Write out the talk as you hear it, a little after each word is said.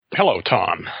Hello,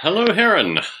 Tom. Hello,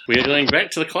 Heron. We are going back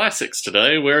to the classics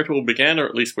today, where it all began, or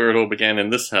at least where it all began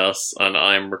in this house, and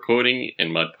I'm recording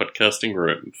in my podcasting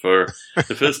room for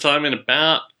the first time in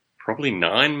about probably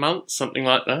 9 months, something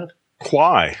like that.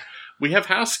 Why? We have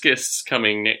house guests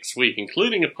coming next week,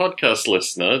 including a podcast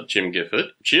listener, Jim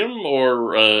Gifford. Jim,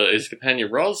 or his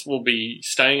companion Roz, will be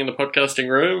staying in the podcasting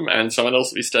room, and someone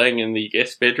else will be staying in the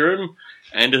guest bedroom,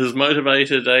 and it has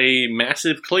motivated a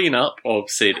massive cleanup of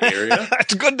said area.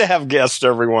 It's good to have guests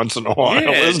every once in a while, yeah,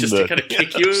 isn't just it? to kind of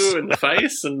kick you in the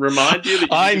face and remind you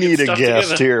that you I need a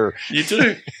guest here. You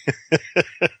do.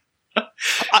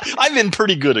 I've been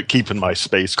pretty good at keeping my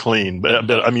space clean,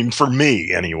 but I mean, for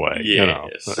me anyway. Yes. You know.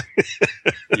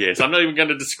 Yes, I'm not even going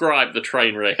to describe the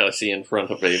train wreck I see in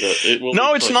front of me. But it will.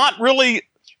 No, it's not really.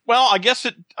 Well, I guess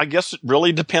it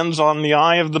really depends on the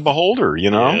eye of the beholder.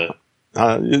 You know. Yeah.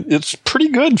 It's pretty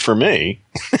good for me.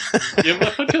 Yeah,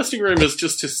 my podcasting room is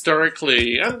just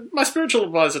historically, and my spiritual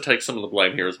advisor takes some of the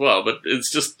blame here as well, but it's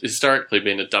just historically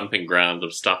been a dumping ground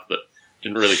of stuff that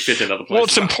didn't really fit in other places. Well,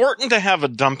 it's important to have a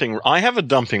dumping. I have a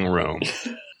dumping room.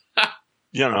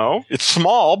 You know, it's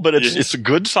small, but it's a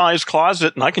good sized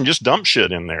closet, and I can just dump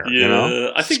shit in there. Yeah, you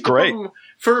know? I think it's great.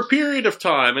 For a period of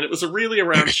time, and it was really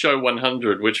around show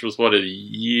 100, which was a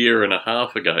year and a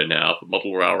half ago now for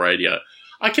Model Rail Radio.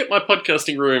 I kept my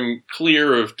podcasting room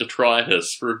clear of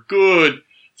detritus for a good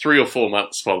 3 or 4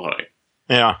 months following.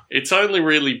 Yeah. It's only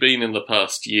really been in the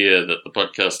past year that the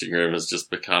podcasting room has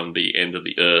just become the end of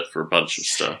the earth for a bunch of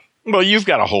stuff. Well, you've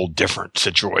got a whole different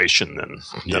situation than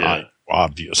I,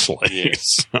 obviously.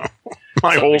 Yes. So,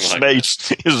 my whole Something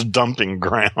space is dumping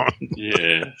ground.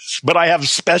 Yes. But I have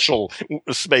special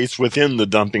space within the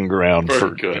dumping ground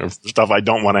for stuff I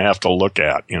don't want to have to look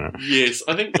at, you know. Yes,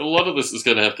 I think a lot of this is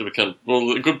going to have to become, well,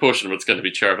 a good portion of it's going to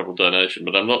be charitable donation,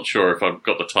 but I'm not sure if I've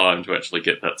got the time to actually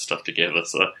get that stuff together,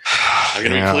 so I'm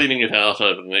going to be cleaning it out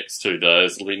over the next 2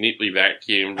 days. It'll be neatly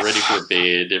vacuumed, ready for a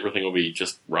bed, everything will be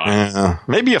just right.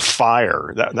 Maybe a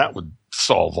fire. That would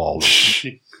solve all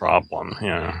the problem,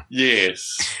 yeah.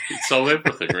 Yes, it'd solve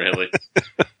everything, really.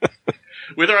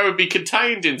 Whether I would be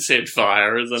contained in said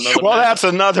fire is another matter. That's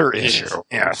another issue.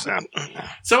 Yes.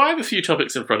 So I have a few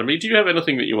topics in front of me. Do you have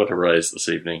anything that you want to raise this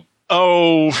evening?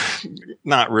 Oh,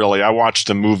 not really. I watched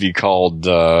a movie called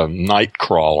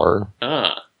Nightcrawler.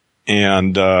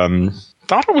 And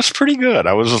thought it was pretty good.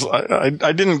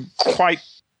 I didn't quite,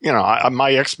 you know,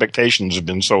 my expectations have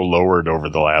been so lowered over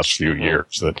the last few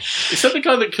years that. Is that the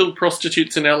guy that killed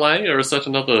prostitutes in LA, or is that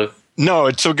another? No,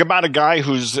 it's about a guy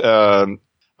who's a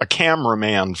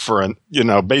cameraman for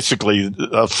basically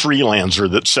a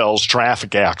freelancer that sells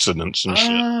traffic accidents and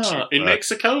shit. In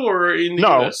Mexico or in the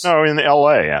US? No, in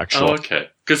LA, actually. Oh, okay.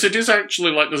 Because it is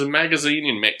actually there's a magazine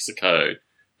in Mexico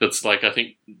that's I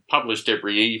think published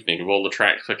every evening of all the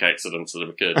traffic accidents that have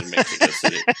occurred in Mexico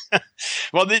City.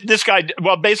 Well, this guy,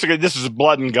 basically this is a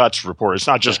blood and guts report. It's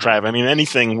not just traffic. I mean,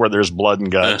 anything where there's blood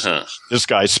and guts. This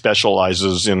guy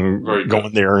specializes in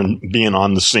going there and being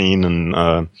on the scene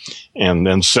and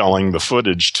then selling the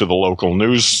footage to the local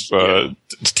news,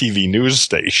 TV news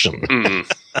station.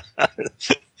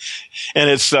 And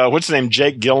it's, what's his name?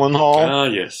 Jake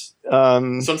Gyllenhaal? Yes.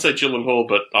 Some say Gyllenhaal,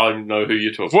 but I know who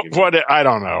you're talking about. I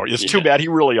don't know. It's too bad. He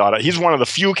really ought to. He's one of the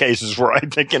few cases where I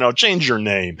think, change your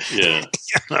name. Yeah.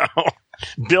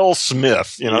 Bill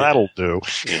Smith, that'll do.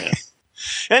 Yeah.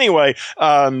 Anyway,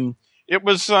 it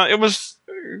was, I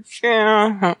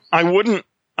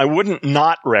wouldn't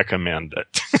not recommend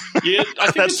it. Yeah,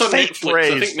 I think it's on Netflix.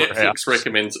 Praise, I think Netflix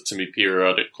recommends it to me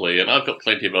periodically, and I've got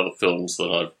plenty of other films that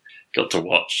I've got to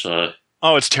watch.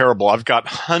 Oh, it's terrible. I've got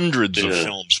hundreds of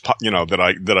films,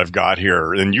 that I've got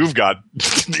here, and you've got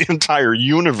the entire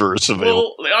universe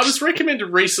available. Well, I was recommended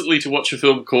recently to watch a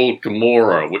film called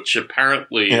Gomorrah, which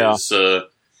apparently is the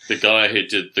guy who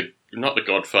did not The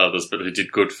Godfathers, but who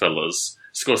did Goodfellas,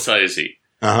 Scorsese.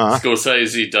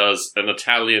 Scorsese does an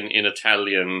Italian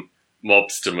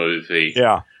mobster movie.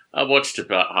 Yeah. I watched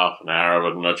about half an hour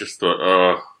of it, and I just thought,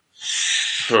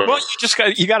 Well,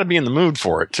 you got to be in the mood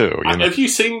for it too. Have you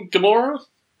seen Gomorrah?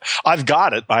 I've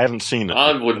got it. I haven't seen it.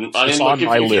 I wouldn't. It's on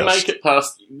my list. If you make it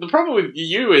past, the problem with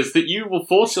you is that you will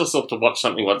force yourself to watch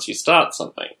something once you start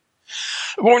something.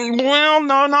 Well,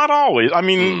 no, not always. I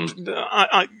mean,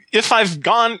 if I've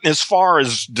gone as far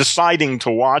as deciding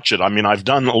to watch it, I mean, I've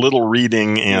done a little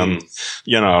reading and,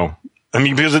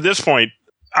 because at this point,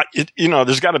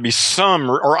 there's got to be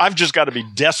or I've just got to be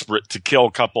desperate to kill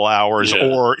a couple hours,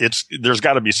 or there's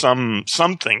got to be something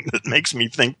that makes me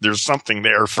think there's something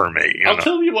there for me. I'll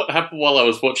tell you what happened while I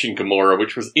was watching Gomorrah,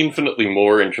 which was infinitely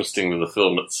more interesting than the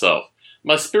film itself.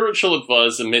 My spiritual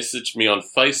advisor messaged me on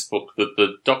Facebook that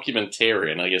the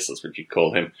documentarian, I guess that's what you'd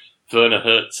call him, Werner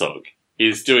Herzog,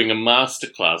 is doing a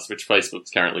masterclass, which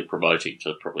Facebook's currently promoting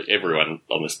to probably everyone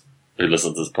on this who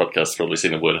listens to this podcast has probably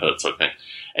seen the Werner Herzog thing.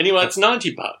 Anyway, it's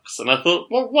 $90. And I thought,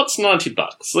 well, what's $90?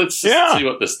 Let's just see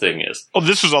what this thing is. Oh,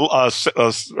 this is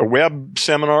a web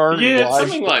seminar? Yeah,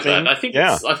 something like that. I think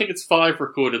it's 5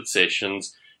 recorded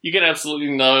sessions. You get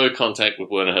absolutely no contact with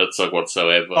Werner Herzog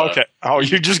whatsoever. Okay. Oh,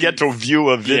 you just get to view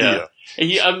a video.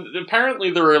 Yeah.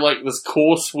 Apparently there are like this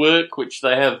coursework, which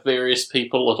they have various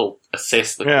people that'll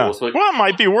assess the coursework. Well, it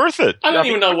might be worth it. I don't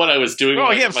even know what I was doing.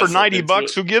 Well, yeah, for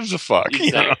 $90, who gives a fuck?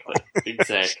 Exactly.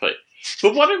 Exactly.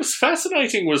 But what was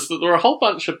fascinating was that there are a whole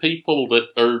bunch of people that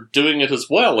are doing it as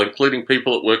well, including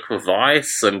people that work for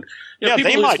Vice and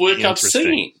people whose work I've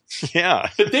seen. Yeah.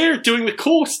 But they're doing the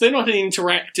course. They're not an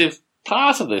interactive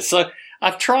part of this. So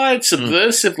I've tried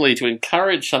subversively to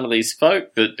encourage some of these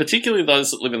folk, that, particularly those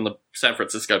that live in the San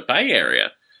Francisco Bay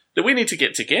Area, that we need to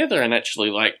get together and actually,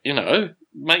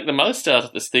 make the most out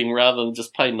of this thing rather than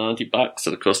just pay $90.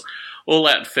 And of course, all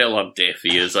that fell on deaf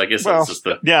ears. I guess that's just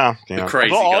the crazy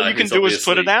guy. All you can do is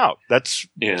put it out. That's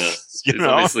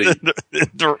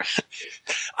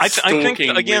I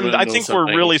think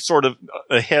we're really sort of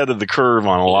ahead of the curve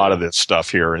on a lot of this stuff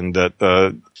here, and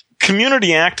that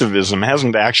community activism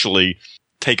hasn't actually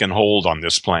taken hold on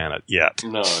this planet yet.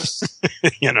 No,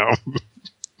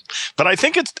 But I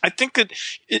think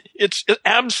it's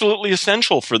absolutely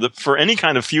essential for any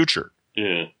kind of future.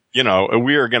 Yeah.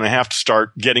 We are going to have to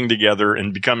start getting together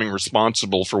and becoming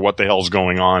responsible for what the hell's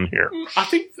going on here. I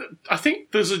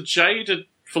think there's a jaded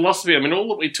philosophy. I mean, all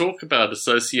that we talk about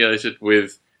associated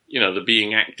with, the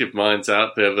being active minds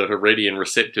out there that are ready and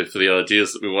receptive for the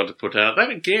ideas that we want to put out, that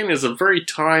again is a very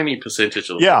tiny percentage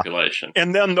of the population.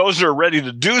 And then those that are ready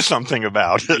to do something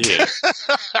about it.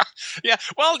 Yeah. Yeah.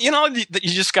 Well, you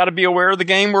just got to be aware of the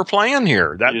game we're playing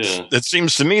here. It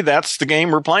seems to me that's the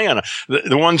game we're playing.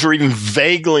 The ones who are even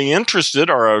vaguely interested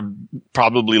are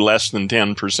probably less than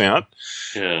 10%.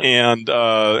 Yeah. And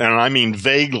I mean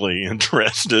vaguely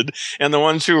interested. And the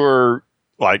ones who are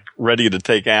ready to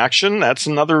take action, that's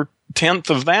another 10th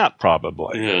of that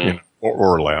probably,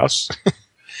 or less.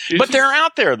 But they're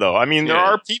out there though. I mean, there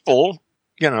are people,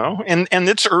 and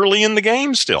it's early in the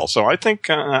game still. So I think,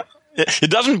 it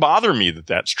doesn't bother me that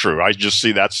that's true. I just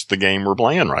see that's the game we're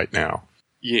playing right now.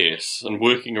 Yes. And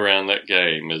working around that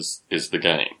game is the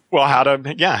game. Well, how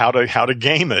to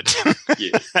game it.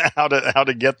 Yes. how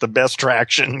to get the best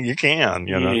traction you can,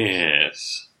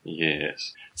 Yes.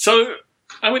 Yes. So,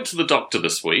 I went to the doctor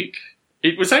this week.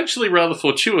 It was actually rather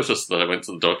fortuitous that I went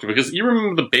to the doctor because you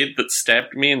remember the bed that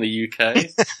stabbed me in the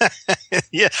UK?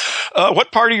 Yeah.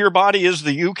 What part of your body is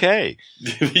the UK?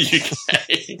 The UK.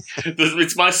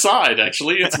 It's my side,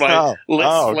 actually. It's my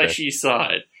fleshy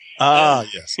side.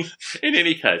 Yes. In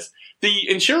any case, the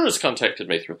insurers contacted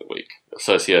me through the week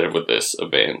associated with this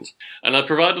event, and I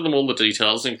provided them all the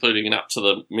details, including an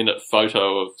up-to-the-minute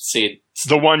photo of said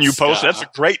the one you scar. posted. That's a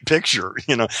great picture.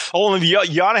 Only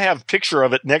you ought to have a picture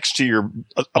of it next to your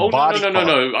body.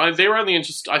 No. They're only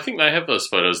interested. I think they have those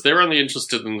photos. They're only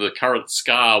interested in the current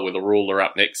scar with a ruler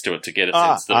up next to it to get a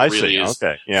sense that it really is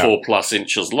 4+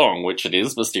 inches long, which it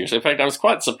is mysteriously. In fact, I was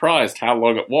quite surprised how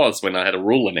long it was when I had a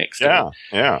ruler next to it.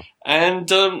 Yeah. And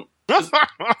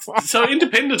so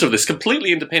independent of this,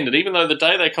 completely independent, even though the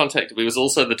day they contacted me was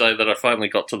also the day that I finally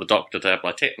got to the doctor to have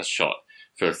my tetanus shot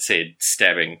for said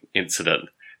stabbing incident.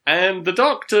 And the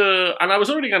doctor, and I was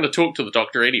already going to talk to the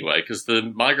doctor anyway, because the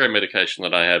migraine medication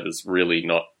that I have is really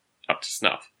not up to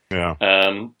snuff. Yeah.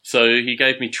 So he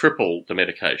gave me triple the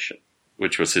medication,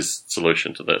 which was his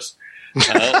solution to this.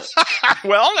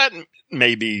 Well, that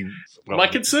may be... Well, my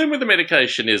concern with the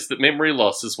medication is that memory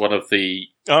loss is one of the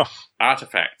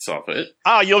artifacts of it.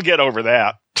 You'll get over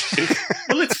that.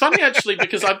 Well, it's funny, actually,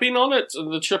 because I've been on it,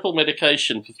 the triple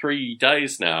medication, for 3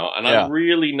 days now, and I'm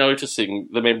really noticing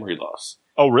the memory loss.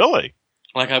 Oh, really?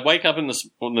 I wake up in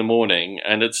the morning,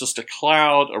 and it's just a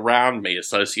cloud around me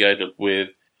associated with...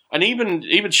 And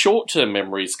even short-term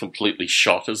memory is completely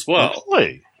shot as well.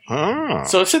 Really?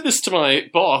 So I said this to my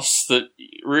boss, that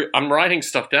I'm writing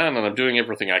stuff down and I'm doing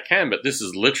everything I can, but this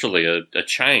is literally a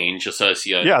change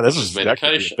associated with this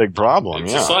medication. A big problem.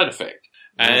 It's a side effect.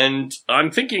 And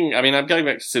I'm thinking, I'm going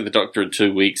back to see the doctor in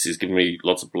 2 weeks. He's giving me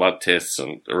lots of blood tests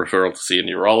and a referral to see a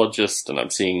neurologist, and I'm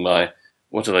seeing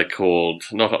what are they called?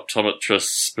 Not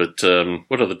optometrists, but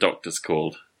what are the doctors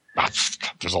called?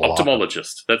 There's a lot.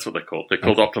 Ophthalmologist. That's what they're called. They're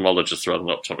called ophthalmologists rather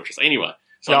than optometrists. Anyway,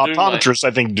 So the optometrists,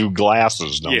 I think, do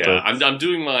glasses, don't they? I'm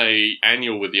doing my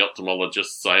annual with the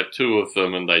ophthalmologists. I have 2 of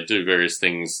them, and they do various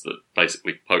things that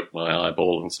basically poke my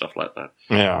eyeball and stuff like that.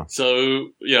 Yeah. So,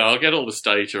 I'll get all this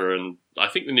data, and I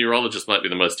think the neurologist might be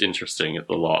the most interesting of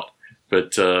the lot.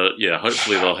 But,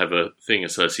 hopefully they'll have a thing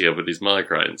associated with these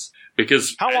migraines.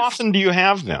 Because how often do you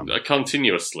have them?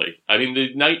 Continuously. I mean,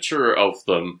 the nature of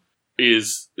them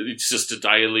is it's just a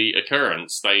daily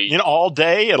occurrence. They all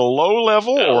day at a low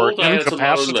level or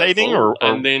incapacitating or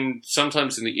and then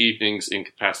sometimes in the evenings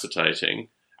incapacitating.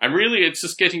 And really it's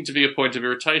just getting to be a point of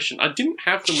irritation. I didn't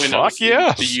have them when I was in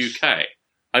the UK.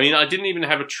 I mean, I didn't even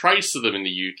have a trace of them in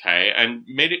the UK, and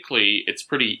medically it's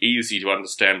pretty easy to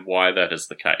understand why that is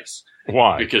the case.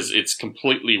 Why? Because it's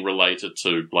completely related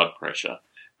to blood pressure.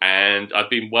 And I've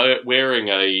been wearing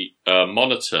a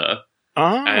monitor,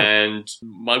 and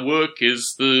my work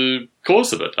is the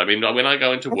cause of it. I mean, when I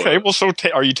go into work... Okay, well, so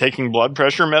are you taking blood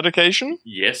pressure medication?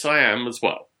 Yes, I am as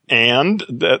well. And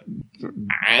the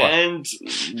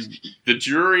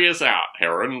jury is out,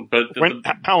 Heron. But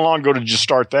how long ago did you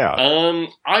start that?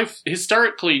 I've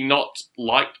historically not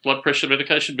liked blood pressure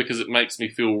medication because it makes me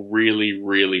feel really,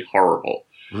 really horrible.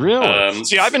 Really?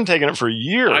 See, I've been taking it for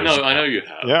years. I know you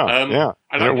have. Yeah.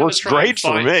 And it works great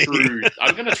for me.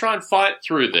 I'm going to try and fight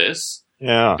through this.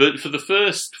 Yeah. But for the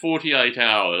first 48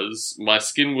 hours, my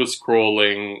skin was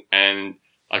crawling and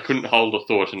I couldn't hold a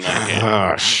thought in my head.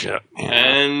 Oh, shit. Yeah.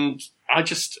 And I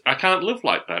can't live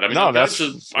like that. I mean, I'm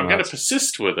going to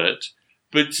persist with it,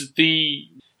 but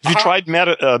Have you tried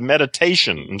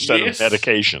meditation instead of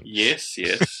medication? Yes.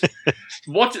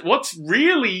 What's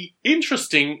really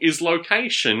interesting is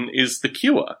location is the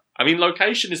cure. I mean,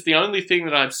 location is the only thing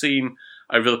that I've seen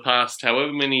over the past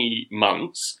however many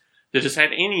months that has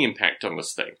had any impact on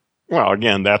this thing. Well,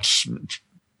 again, that's a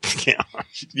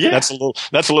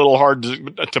little hard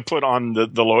to put on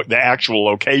the actual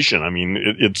location. I mean,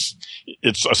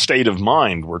 it's a state of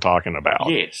mind we're talking about.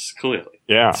 Yes, clearly.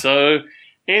 Yeah. So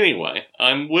anyway,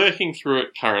 I'm working through it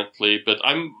currently, but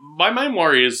my main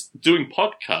worry is doing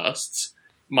podcasts.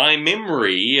 My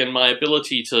memory and my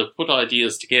ability to put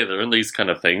ideas together and these kind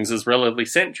of things is relatively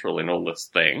central in all this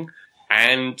thing.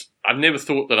 And I've never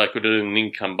thought that I could earn an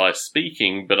income by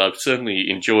speaking, but I've certainly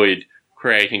enjoyed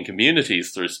creating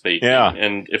communities through speaking. Yeah.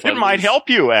 And if it might help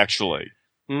you, actually.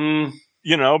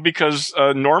 Because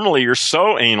normally you're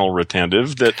so anal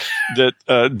retentive that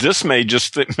this may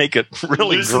just make it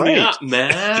really Listen great. up,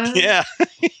 man. Yeah.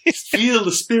 Feel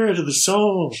the spirit of the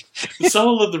soul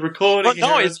of the recording.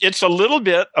 Well, no, it's a little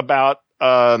bit about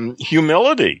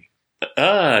humility.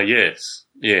 Yes.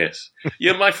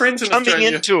 Yeah, my friends in Coming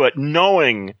Australia... into it,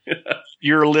 knowing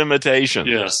your limitations.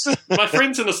 Yes. My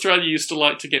friends in Australia used to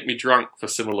like to get me drunk for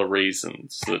similar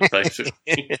reasons. That basically,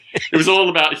 it was all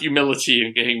about humility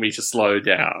and getting me to slow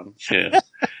down. Yeah.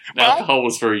 Alcohol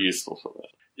was very useful for that.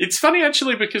 It's funny,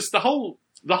 actually, because the whole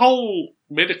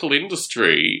medical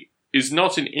industry is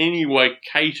not in any way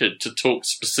catered to talk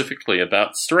specifically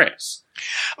about stress.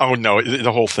 Oh, no,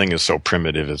 the whole thing is so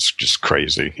primitive, it's just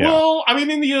crazy. Yeah. Well, I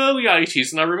mean, in the early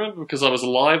 80s, and I remember because I was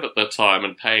alive at that time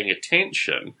and paying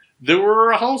attention, there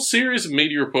were a whole series of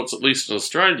media reports, at least in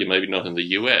Australia, maybe not in the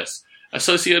US,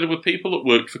 associated with people that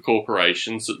worked for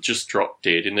corporations that just dropped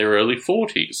dead in their early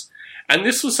 40s. And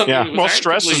this was something that was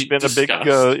stress has been discussed.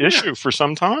 A big issue for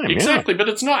some time. Exactly, but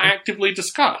it's not actively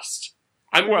discussed.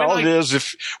 It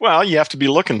is you have to be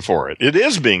looking for it. It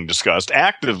is being discussed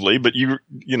actively, but you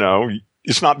know,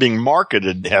 it's not being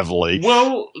marketed heavily.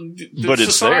 Well, but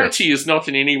society is not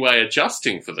in any way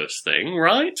adjusting for this thing,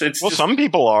 right? Some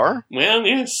people are. Well,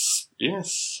 yes,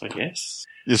 I guess.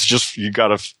 It's just, you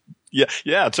gotta,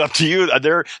 it's up to you.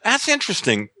 That's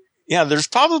interesting. Yeah, there's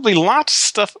probably lots of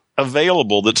stuff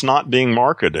available that's not being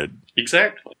marketed.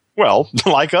 Exactly. Well,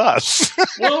 like us.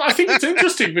 Well, I think it's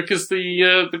interesting because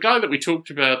the guy that we talked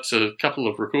about a couple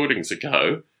of recordings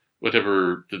ago,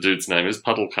 whatever the dude's name is,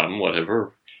 Puddlecum,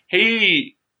 whatever,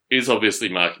 he is obviously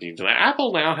marketing to that.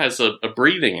 Apple now has a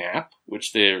breathing app,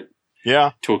 which they're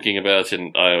talking about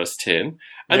in iOS 10.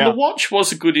 And the watch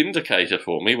was a good indicator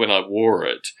for me when I wore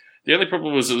it. The only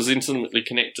problem was it was intimately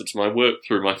connected to my work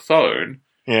through my phone.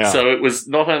 Yeah. So it was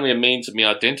not only a means of me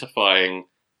identifying,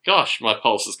 gosh, my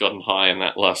pulse has gotten high in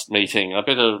that last meeting. I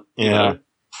better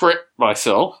prep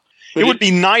myself. But it would be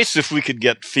nice if we could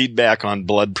get feedback on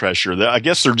blood pressure. I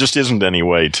guess there just isn't any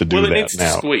way to do that now. Well, it needs to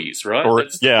squeeze, right?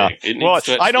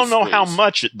 I don't know how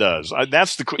much it does.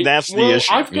 That's the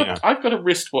issue. I've got a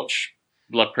wristwatch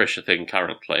blood pressure thing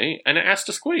currently, and it has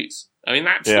to squeeze. I mean,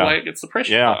 that's the way it gets the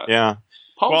pressure. Yeah.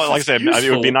 Well, like I said, it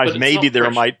would be nice. Maybe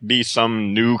there might be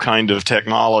some new kind of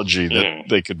technology that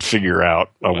they could figure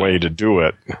out a way to do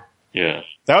it. Yeah.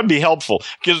 That would be helpful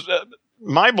because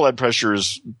my blood pressure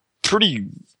is pretty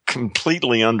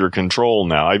completely under control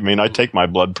now. I mean, I take my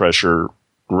blood pressure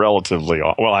relatively,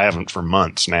 well, I haven't for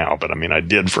months now, but I mean, I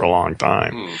did for a long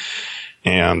time.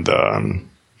 And,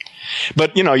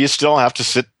 but you still have to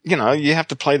sit, you have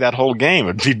to play that whole game.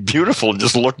 It'd be beautiful to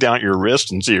just look down at your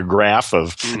wrist and see a graph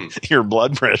of your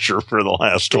blood pressure for the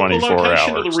last 24 hours. The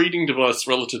location of the reading device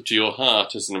relative to your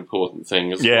heart is an important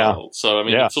thing as well. So, I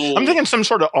mean, it's all... I'm thinking some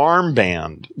sort of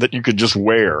armband that you could just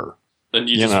wear. And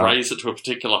you just raise it to a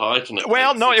particular height. And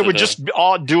it would just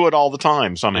do it all the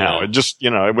time somehow. Yeah. It just,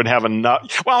 it would have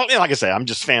enough. Well, like I say, I'm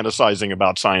just fantasizing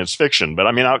about science fiction, but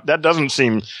I mean, that doesn't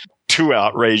seem too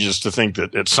outrageous to think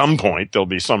that at some point there'll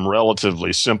be some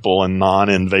relatively simple and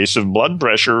non-invasive blood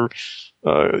pressure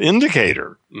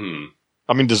indicator.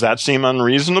 I mean, does that seem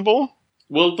unreasonable?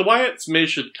 Well, the way it's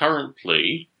measured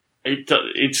currently,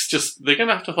 it's just, they're going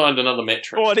to have to find another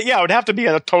metric. Well, it would have to be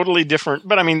a totally different,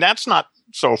 but I mean, that's not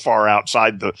so far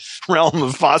outside the realm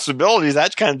of possibilities.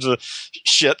 That kinds of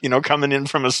shit, coming in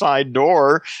from a side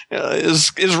door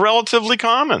is relatively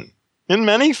common in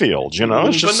many fields,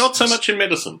 It's but not so much in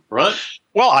medicine, right?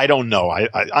 Well, I don't know.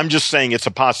 I'm just saying it's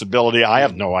a possibility. I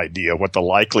have no idea what the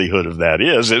likelihood of that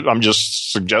is. I'm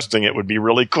just suggesting it would be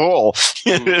really cool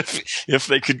if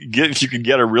you could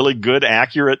get a really good,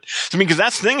 accurate. I mean, because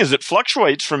that's the thing is it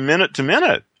fluctuates from minute to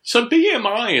minute. So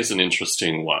BMI is an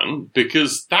interesting one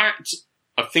because that,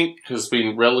 I think, has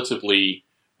been relatively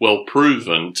well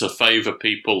proven to favor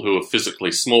people who are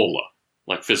physically smaller,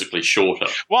 like physically shorter.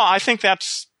 Well, I think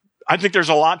there's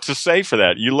a lot to say for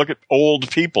that. You look at old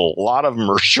people, a lot of them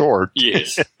are short.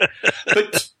 Yes.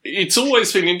 But it's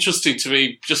always been interesting to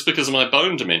me just because of my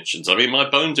bone dimensions. I mean, my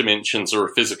bone dimensions are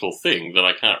a physical thing that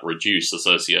I can't reduce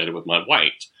associated with my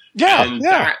weight.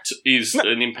 That is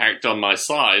an impact on my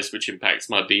size, which impacts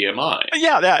my BMI.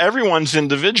 Yeah, everyone's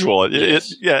individual.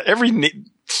 Yes.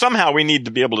 Somehow we need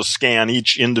to be able to scan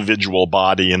each individual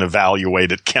body and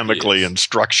evaluate it chemically and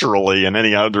structurally and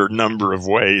any other number of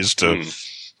ways to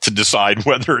decide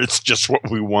whether it's just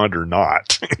what we want or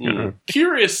not.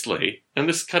 Curiously, and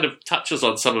this kind of touches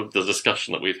on some of the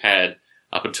discussion that we've had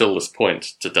up until this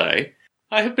point today,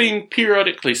 I have been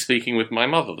periodically speaking with my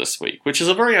mother this week, which is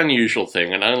a very unusual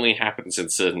thing and only happens in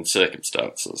certain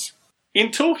circumstances.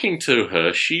 In talking to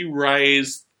her, she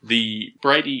raised the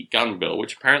Brady gun bill,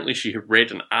 which apparently she had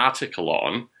read an article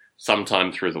on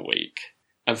sometime through the week,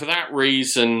 and for that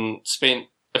reason spent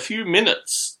a few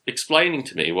minutes explaining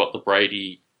to me what the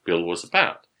Brady bill was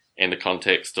about in the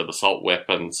context of assault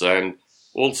weapons and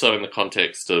also in the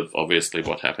context of, obviously,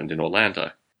 what happened in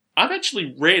Orlando. I've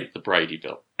actually read the Brady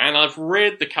bill, and I've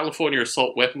read the California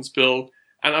assault weapons bill,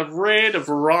 and I've read a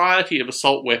variety of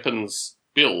assault weapons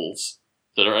bills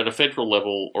that are at a federal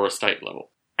level or a state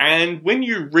level. And when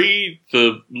you read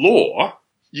the law,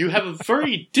 you have a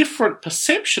very different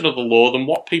perception of the law than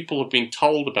what people have been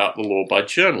told about the law by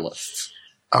journalists.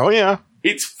 Oh, yeah.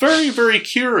 It's very, very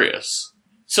curious.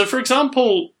 So, for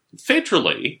example,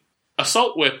 federally,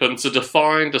 assault weapons are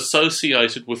defined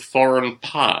associated with foreign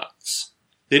parts.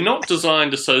 They're not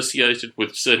designed associated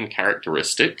with certain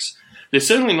characteristics. They're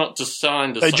certainly not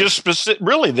designed. They just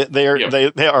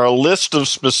they are a list of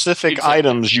specific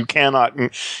items you cannot.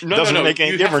 Doesn't make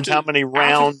any difference how many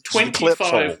rounds the clips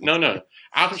hold. No.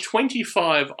 Out of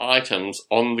 25 items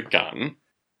on the gun,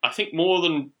 I think more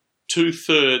than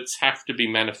 2/3 have to be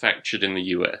manufactured in the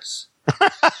US.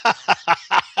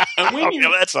 And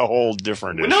that's a whole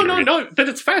different issue. No, but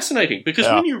it's fascinating because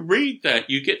when you read that,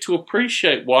 you get to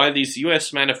appreciate why these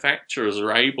US manufacturers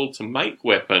are able to make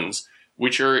weapons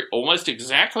which are almost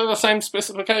exactly the same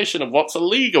specification of what's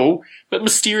illegal, but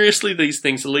mysteriously these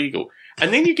things are legal.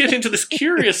 And then you get into this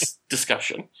curious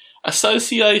discussion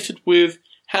associated with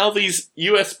how these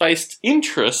US-based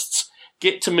interests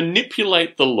get to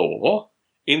manipulate the law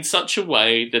in such a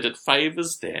way that it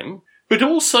favours them, but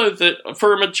also that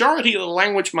for a majority of the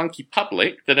language monkey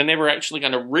public that are never actually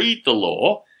going to read the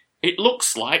law, it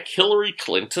looks like Hillary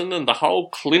Clinton and the whole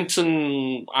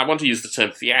Clinton, I want to use the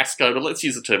term fiasco, but let's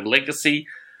use the term legacy.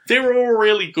 They're all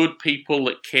really good people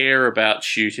that care about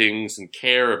shootings and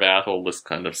care about all this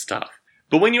kind of stuff.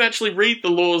 But when you actually read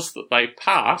the laws that they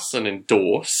pass and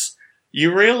endorse,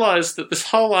 you realise that this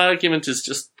whole argument is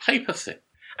just paper thin.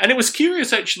 And it was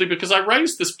curious, actually, because I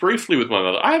raised this briefly with my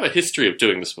mother. I have a history of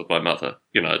doing this with my mother,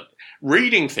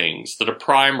 reading things that are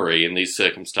primary in these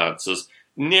circumstances,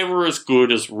 never as good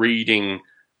as reading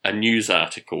a news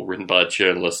article written by a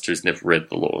journalist who's never read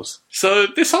the laws. So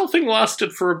this whole thing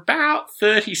lasted for about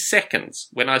 30 seconds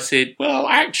when I said, well,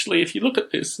 actually, if you look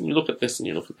at this and you look at this and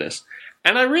you look at this,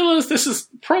 And I realise this is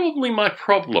probably my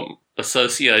problem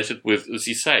associated with, as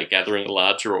you say, gathering a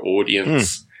larger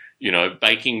audience,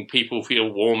 making people feel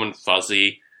warm and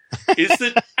fuzzy, is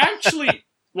that actually,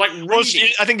 like, reading... Well,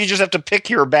 I think you just have to pick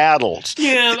your battles.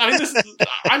 Yeah, I mean,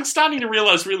 I'm starting to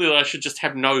realise, really, that I should just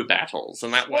have no battles,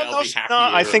 and that way I'll be happier. No,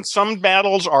 I think some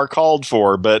battles are called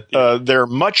for, but they're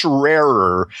much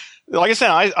rarer. Like I said,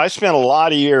 I spent a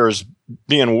lot of years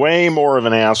being way more of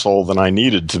an asshole than I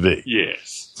needed to be.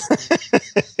 Yes.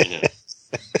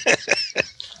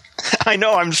 I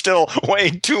know I'm still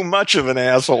way too much of an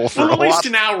asshole for at least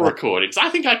in our recordings. I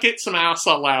think I get some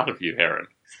arsehole out of you, Heron.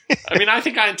 I mean, I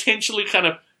think I intentionally kind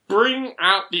of bring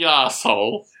out the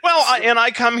arsehole. Well,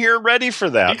 I come here ready for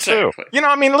that, exactly. too.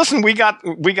 I mean, listen, we got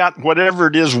whatever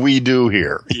it is we do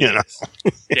here, yes.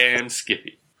 Damn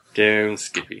Skippy.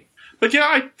 But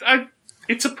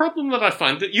it's a problem that I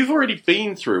find that you've already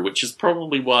been through, which is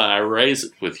probably why I raise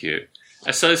it with you,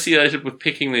 associated with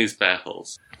picking these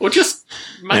battles. Or just,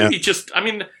 maybe I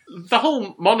mean, the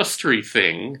whole monastery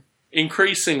thing,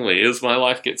 increasingly, as my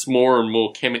life gets more and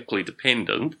more chemically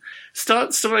dependent,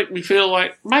 starts to make me feel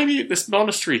like maybe this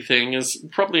monastery thing is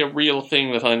probably a real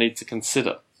thing that I need to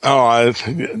consider. Oh,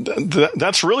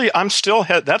 that's really,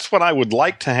 that's what I would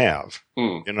like to have.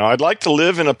 I'd like to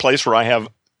live in a place where I have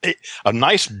a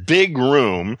nice big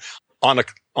room on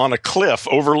a cliff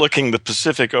overlooking the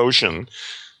Pacific Ocean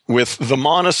with the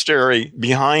monastery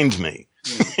behind me.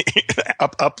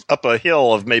 up a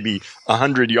hill of maybe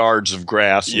 100 yards of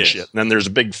grass and shit. And then there's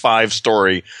a big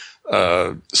 5-story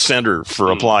center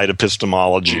for applied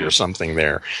epistemology or something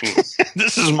there.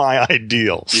 This is my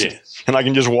ideal. Yes. And I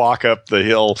can just walk up the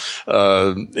hill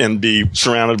and be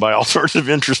surrounded by all sorts of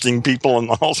interesting people and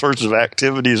all sorts of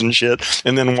activities and shit,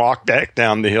 and then walk back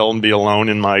down the hill and be alone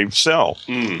in my cell.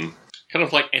 Kind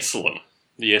of like Esalen.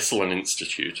 The Esalen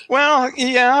Institute. Well,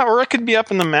 yeah, or it could be up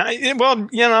in the mountain. Well,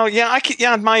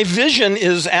 my vision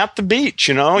is at the beach,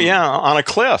 on a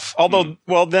cliff. Although,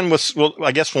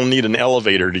 I guess we'll need an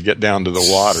elevator to get down to the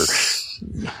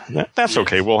water. That's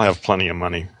okay. We'll have plenty of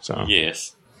money. So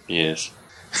yes.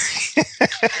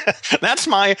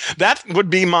 That would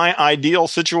be my ideal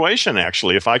situation,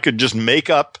 actually. If I could just make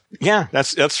up,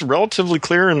 that's relatively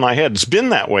clear in my head. It's been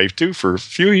that way too for a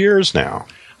few years now.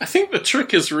 I think the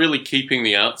trick is really keeping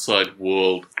the outside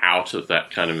world out of that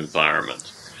kind of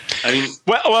environment. I mean,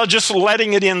 well, just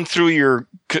letting it in through your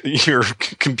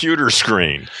computer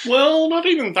screen. Well, not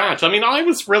even that. I mean,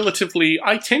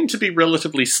 I tend to be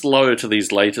relatively slow to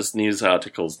these latest news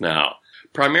articles now,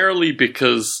 primarily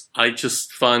because I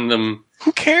just find them.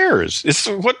 Who cares?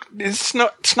 It's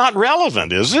not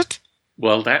relevant, is it?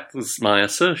 Well, that was my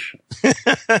assertion.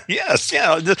 Yes,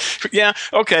 yeah.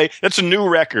 Okay, that's a new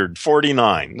record,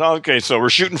 49. Okay, so we're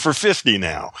shooting for 50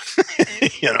 now.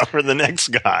 For the next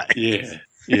guy.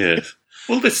 Yeah.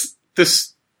 Well,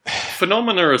 this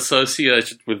phenomena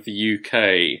associated with the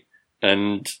UK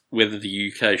and whether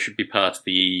the UK should be part of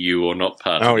the EU or not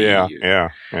part of the EU.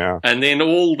 Yeah. And then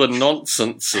all the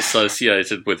nonsense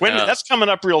associated with that's coming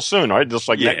up real soon, right? Just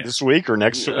like this week or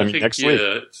next week?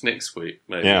 Yeah, it's next week,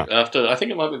 maybe. Yeah. I think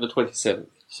it might be the 27th.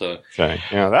 So. Okay.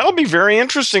 Yeah, that'll be very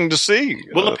interesting to see.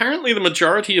 Well, apparently the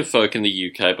majority of folk in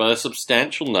the UK, by a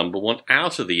substantial number, want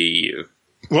out of the EU.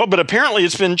 Well, but apparently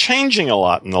it's been changing a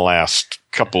lot in the last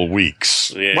couple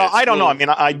weeks. Yes, well, I don't know. I mean,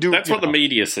 I do. That's what the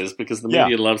media says, because the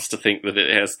media loves to think that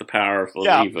it has the power of the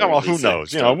lever. Yeah, well, who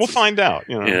knows? We'll find out.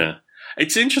 Yeah.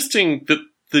 It's interesting that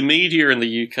the media in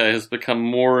the UK has become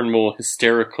more and more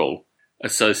hysterical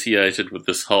associated with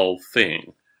this whole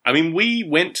thing. I mean, we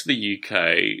went to the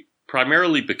UK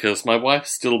primarily because my wife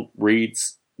still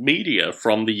reads media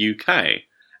from the UK.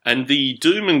 And the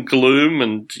doom and gloom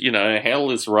and,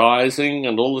 hell is rising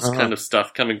and all this kind of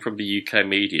stuff coming from the UK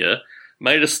media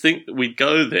made us think that we'd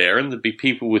go there and there'd be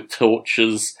people with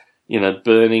torches,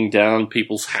 burning down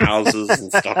people's houses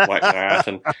and stuff like that.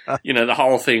 And, the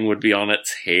whole thing would be on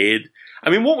its head.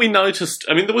 I mean, what we noticed,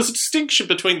 there was a distinction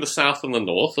between the South and the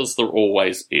North, as there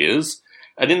always is.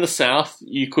 And in the South,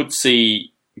 you could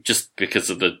see, just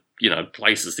because of the,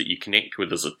 places that you connect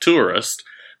with as a tourist,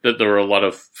 that there were a lot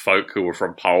of folk who were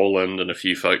from Poland and a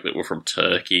few folk that were from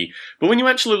Turkey. But when you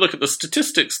actually look at the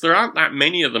statistics, there aren't that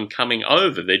many of them coming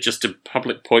over. They're just in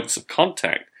public points of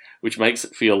contact, which makes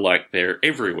it feel like they're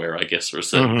everywhere, I guess, for a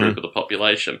certain group of the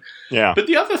population. Yeah. But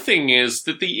the other thing is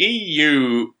that the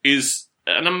EU is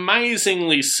an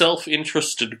amazingly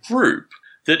self-interested group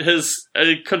that has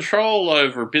control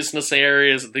over business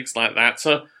areas and things like that.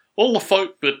 So all the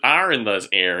folk that are in those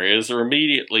areas are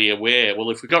immediately aware, well,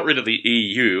 if we got rid of the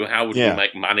EU, how would we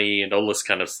make money and all this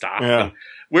kind of stuff? Yeah. And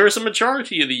whereas a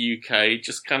majority of the UK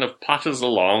just kind of putters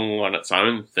along on its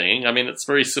own thing. I mean, it's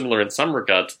very similar in some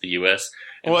regard to the US.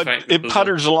 Well, it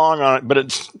putters along on it, but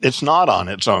it's not on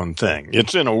its own thing.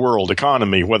 It's in a world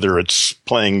economy, whether it's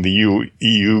playing the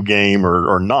EU game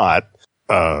or not.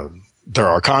 There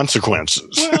are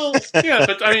consequences. Well, yeah,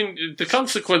 but I mean, the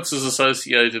consequences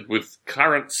associated with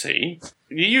currency,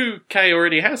 the UK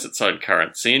already has its own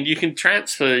currency, and you can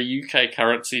transfer UK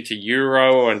currency to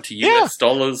euro and to US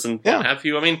dollars and what have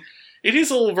you. I mean, it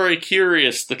is all very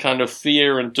curious, the kind of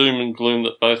fear and doom and gloom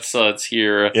that both sides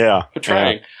here are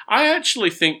portraying. Yeah. I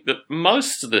actually think that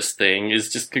most of this thing is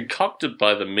just concocted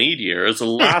by the media as a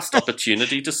last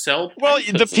opportunity to sell. Well,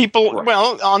 the people,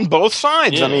 on both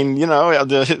sides. Yeah. I mean,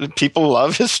 the people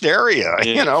love hysteria,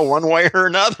 one way or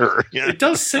another. It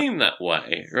does seem that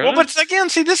way, right? Well, but again,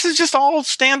 see, this is just all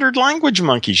standard language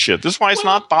monkey shit. This is why it's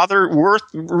not worth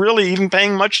really even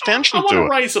paying much attention to it. I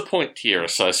want to raise a point here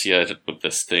associated with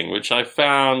this thing, which I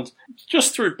found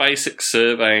just through basic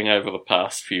surveying over the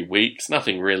past few weeks,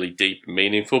 nothing really deep and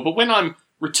meaningful, but when I'm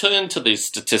returned to these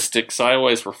statistics, I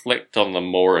always reflect on them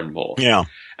more and more. Yeah.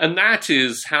 And that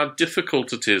is how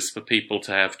difficult it is for people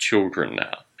to have children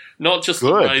now. Not just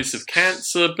the ways of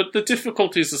cancer, but the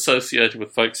difficulties associated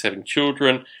with folks having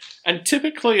children. And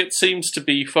typically it seems to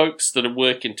be folks that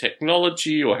work in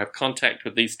technology or have contact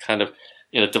with these kind of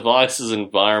devices and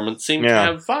environments seem to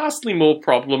have vastly more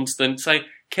problems than, say,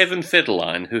 Kevin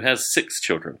Federline, who has 6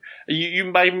 children. You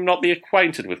may not be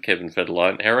acquainted with Kevin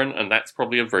Federline, Aaron, and that's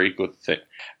probably a very good thing.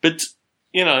 But,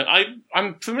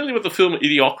 I'm familiar with the film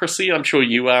Idiocracy. I'm sure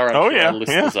you are. I'm sure our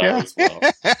listeners are as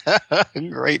well.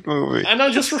 Great movie. And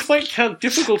I just reflect how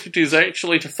difficult it is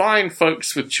actually to find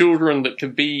folks with children that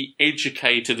can be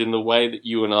educated in the way that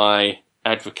you and I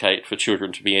advocate for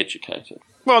children to be educated.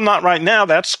 Well, not right now.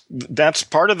 That's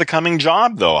part of the coming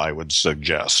job, though, I would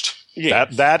suggest.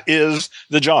 Yes. That is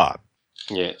the job.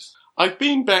 Yes. I've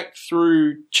been back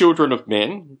through Children of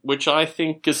Men, which I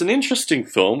think is an interesting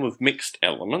film with mixed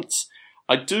elements.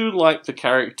 I do like the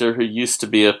character who used to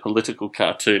be a political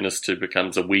cartoonist who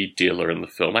becomes a weed dealer in the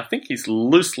film. I think he's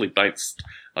loosely based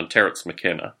on Terence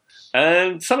McKenna.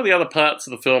 And some of the other parts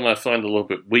of the film I find a little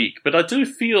bit weak, but I do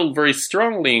feel very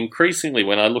strongly, increasingly,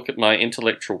 when I look at my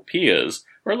intellectual peers,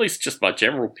 or at least just my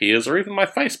general peers, or even my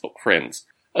Facebook friends.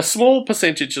 A small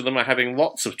percentage of them are having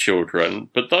lots of children,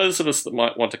 but those of us that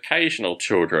might want occasional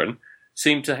children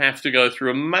seem to have to go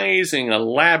through amazing,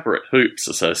 elaborate hoops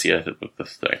associated with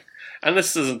this thing. And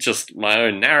this isn't just my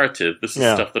own narrative, this is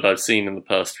stuff that I've seen in the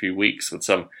past few weeks with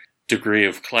some degree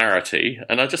of clarity,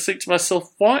 and I just think to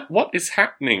myself, what is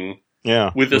happening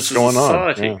with us as a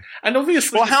society? Yeah. And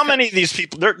obviously... Well, how many of these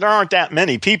people... There aren't that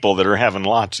many people that are having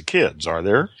lots of kids, are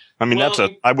there? I mean,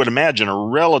 I would imagine, a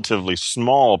relatively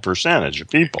small percentage of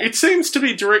people. It seems to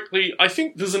be directly... I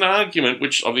think there's an argument,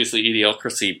 which obviously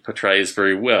Idiocracy portrays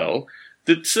very well,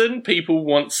 that certain people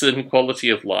want certain quality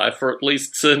of life, or at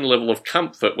least certain level of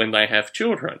comfort when they have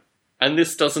children. And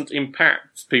this doesn't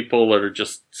impact people that are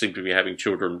just seem to be having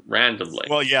children randomly.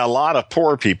 Well, a lot of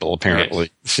poor people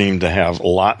apparently seem to have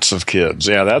lots of kids.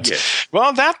 Yeah,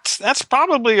 that's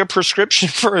probably a prescription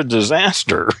for a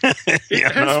disaster.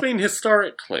 It has been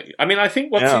historically. I mean, I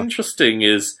think what's interesting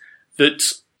is that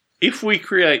if we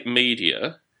create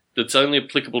media that's only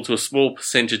applicable to a small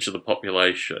percentage of the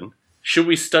population, should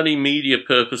we study media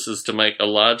purposes to make a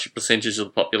larger percentage of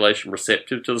the population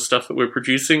receptive to the stuff that we're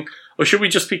producing? Or should we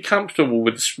just be comfortable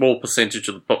with a small percentage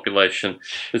of the population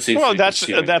that seems to be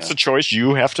consuming that's a choice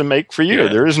you have to make for you. Yeah.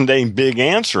 There isn't a big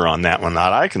answer on that one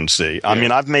that I can see. I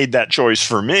mean, I've made that choice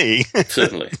for me.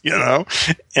 Certainly.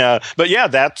 But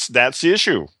that's the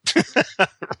issue.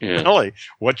 Really.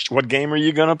 What game are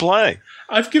you going to play?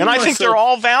 I think they're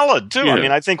all valid, too. Yeah. I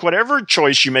mean, I think whatever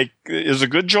choice you make is a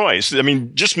good choice. I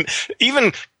mean, just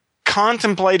even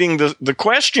contemplating the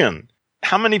question,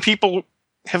 how many people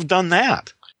have done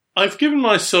that? I've given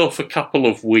myself a couple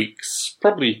of weeks,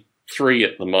 probably 3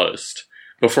 at the most,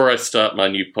 before I start my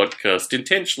new podcast.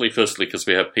 Intentionally, firstly, because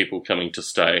we have people coming to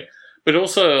stay. But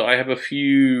also, I have a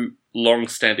few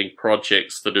long-standing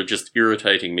projects that are just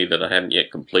irritating me that I haven't yet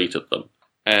completed them.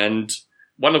 And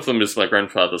one of them is my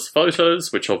grandfather's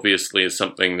photos, which obviously is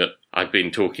something that I've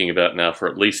been talking about now for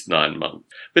at least 9 months.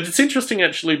 But it's interesting,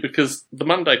 actually, because the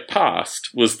Monday past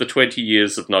was the 20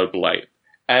 years of Noble Ape.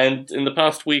 And in the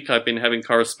past week, I've been having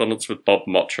correspondence with Bob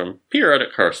Mottram,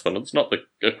 periodic correspondence, not the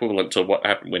equivalent to what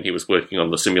happened when he was working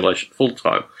on the simulation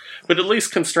full-time, but at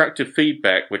least constructive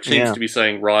feedback, which seems to be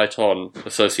saying right on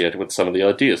associated with some of the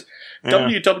ideas.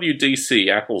 WWDC,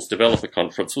 Apple's developer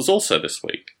conference, was also this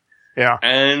week. Yeah.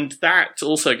 And that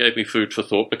also gave me food for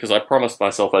thought because I promised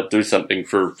myself I'd do something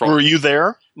for. Were you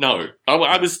there? No,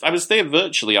 I was there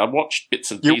virtually. I watched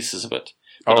bits and pieces of it,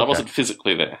 but I wasn't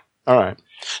physically there. All right.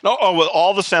 No, well,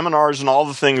 all the seminars and all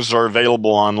the things are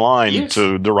available online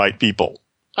to the right people.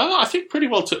 Oh, I think pretty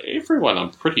well to everyone, I'm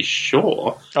pretty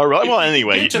sure. Oh, right. Well,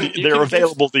 anyway, they're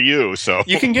available to you, so.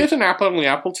 You can get an app on the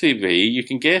Apple TV, you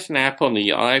can get an app on the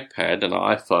iPad and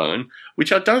iPhone,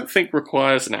 which I don't think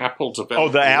requires an Apple developer. Oh,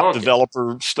 the app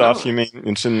developer stuff, you mean?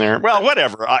 It's in there? Well,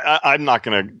 whatever. I'm not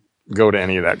going to go to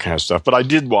any of that kind of stuff, but I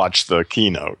did watch the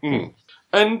keynote.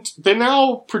 And they're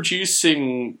now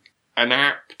producing an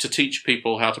app to teach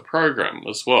people how to program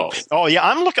as well. Oh, yeah,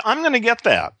 I'm going to get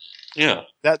that. Yeah.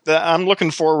 That I'm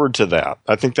looking forward to that.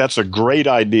 I think that's a great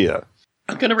idea.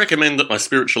 I'm going to recommend that my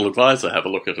spiritual advisor have a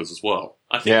look at it as well.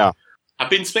 I've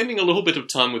been spending a little bit of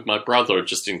time with my brother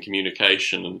just in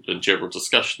communication and general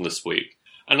discussion this week.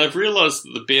 And I've realized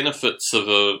that the benefits of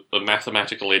a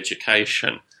mathematical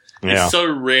education is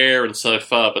so rare and so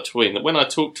far between that when I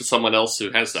talk to someone else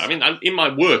who has that, I mean, in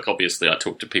my work, obviously, I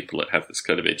talk to people that have this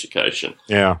kind of education.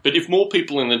 Yeah. But if more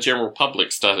people in the general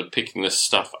public started picking this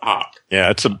stuff up.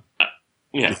 Yeah,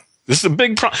 this is a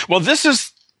big problem. Well, this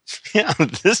is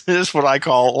what I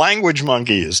call language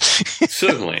monkeys.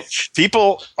 Certainly.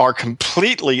 People are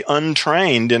completely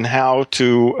untrained in how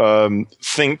to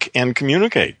think and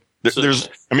communicate. They're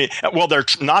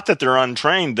not that they're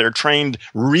untrained. They're trained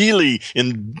really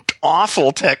in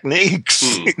awful techniques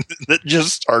that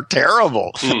just are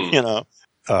terrible. You know,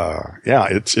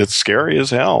 it's scary as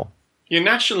hell. Your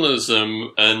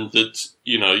nationalism and that,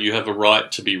 you know, you have a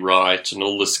right to be right and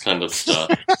all this kind of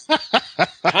stuff.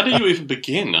 How do you even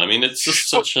begin? I mean, it's just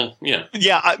such a,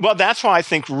 well, that's why I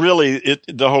think really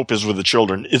the hope is with the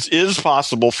children. It is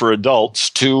possible for adults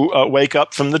to wake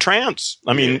up from the trance.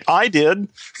 I mean, I did,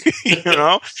 you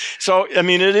know. So, I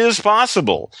mean, it is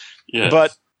possible. Yes.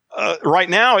 But right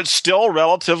now it's still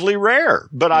relatively rare.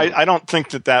 But I don't think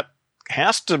that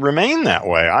has to remain that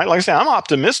way. Like I say, I'm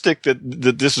optimistic that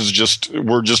this is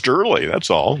we're just early. That's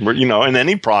all. In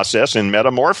any process, in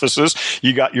metamorphosis,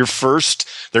 you got your first,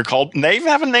 they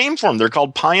have a name for them. They're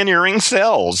called pioneering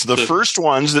cells. The first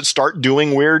ones that start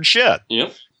doing weird shit.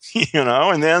 Yep.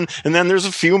 And then there's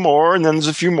a few more, and then there's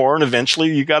a few more, and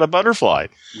eventually you got a butterfly.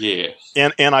 Yeah.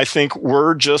 And I think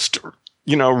we're just,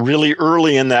 really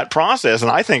early in that process.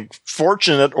 And I think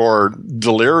fortunate or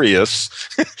delirious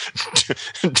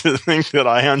to think that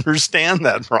I understand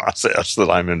that process that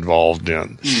I'm involved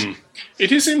in.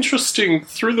 It is interesting.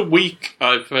 Through the week,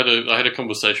 I had a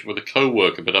conversation with a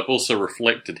coworker, but I've also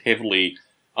reflected heavily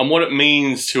on what it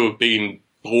means to have been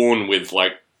born with,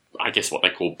 I guess what they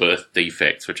call birth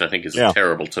defects, which I think is a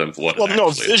terrible term for what it actually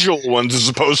is. Visual ones as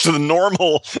opposed to the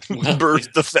normal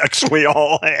birth defects we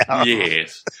all have.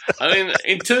 Yes. I mean,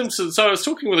 in terms of, so I was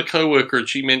talking with a coworker and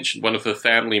she mentioned one of her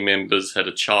family members had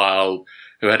a child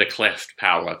who had a cleft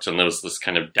palate and there was this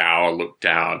kind of dour look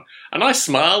down. And I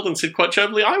smiled and said quite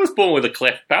cheerfully, I was born with a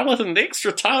cleft palate and an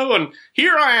extra toe and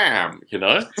here I am,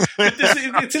 It's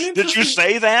an interesting... Did you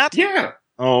say that? Yeah.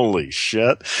 Holy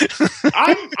shit.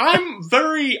 I'm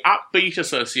very upbeat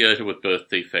associated with birth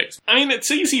defects. I mean,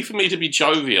 it's easy for me to be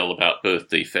jovial about birth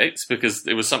defects because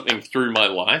it was something through my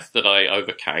life that I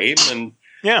overcame and,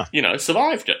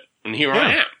 survived it. And here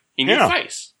I am, in your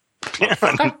face.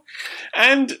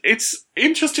 And it's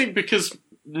interesting because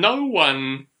no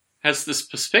one has this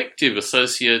perspective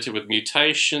associated with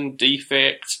mutation,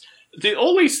 defect.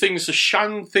 All these things are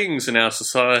shunned things in our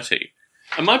society.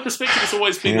 And my perspective has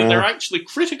always been that they're actually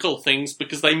critical things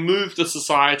because they move the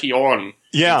society on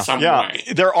in some way.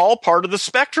 They're all part of the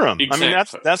spectrum. Exactly. I mean,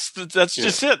 that's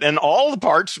just it. And all the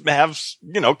parts have,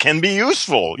 can be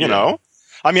useful, you know.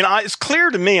 I mean, it's clear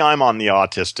to me I'm on the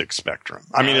autistic spectrum.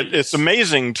 I mean, it's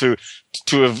amazing to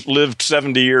have lived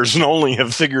 70 years and only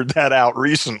have figured that out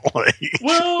recently.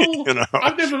 Well,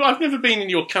 I've never been in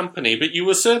your company, but you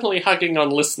were certainly hugging on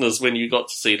listeners when you got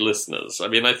to see listeners. I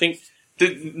mean, I think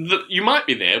you might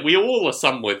be there. We all are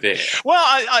somewhere there. Well,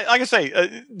 I can say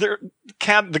the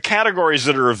categories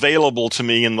that are available to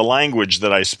me in the language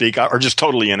that I speak are just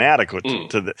totally inadequate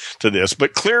to this.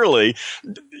 But clearly,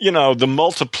 the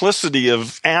multiplicity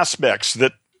of aspects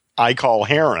that I call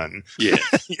Heron. Yeah.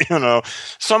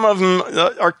 Some of them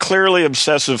are clearly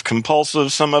obsessive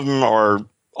compulsive. Some of them are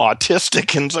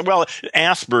autistic, and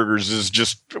Asperger's is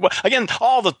just again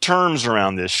all the terms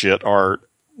around this shit are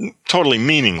totally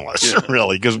meaningless,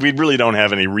 really, because we really don't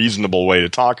have any reasonable way to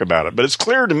talk about it. But it's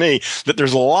clear to me that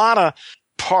there's a lot of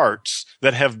parts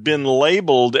that have been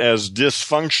labeled as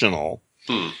dysfunctional.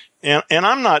 And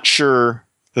I'm not sure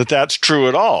that that's true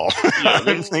at all. Yeah,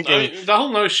 I'm thinking, the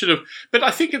whole notion of, but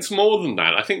I think it's more than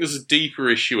that. I think there's a deeper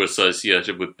issue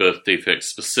associated with birth defects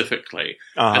specifically,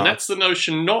 and that's the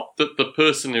notion not that the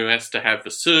person who has to have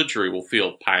the surgery will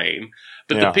feel pain,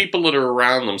 but the people that are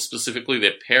around them, specifically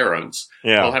their parents,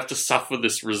 will have to suffer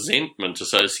this resentment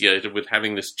associated with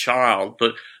having this child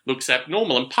that looks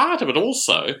abnormal. And part of it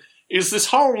also is this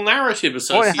whole narrative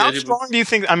associated how strong do you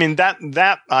think? I mean,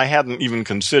 that I hadn't even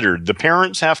considered. The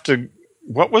parents have to.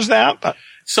 What was that?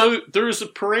 So there is a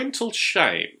parental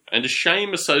shame and a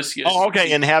shame associated. Oh,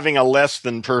 okay, and having a less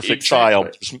than perfect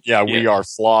child. Yeah, we are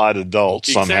flawed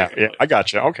adults somehow. Yeah, I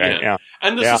got you. Okay, yeah.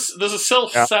 And there's a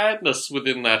self-sadness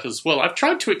within that as well. I've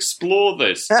tried to explore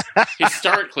this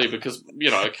historically because,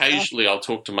 occasionally I'll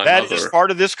talk to my mother. That is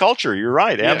part of this culture. You're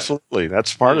right. Absolutely.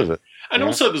 That's part of it. And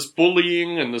also there's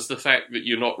bullying, and there's the fact that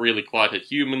you're not really quite a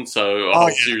human, so a whole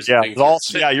series of things.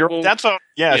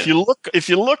 If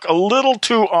you look a little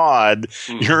too odd,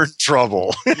 you're in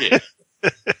trouble. Yeah.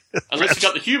 Unless you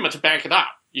got the humor to back it up.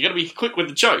 You got to be quick with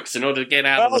the jokes in order to get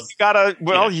out of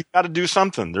the... you got to do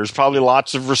something. There's probably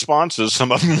lots of responses. Some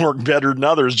of them work better than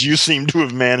others. You seem to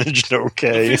have managed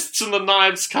okay. The fists and the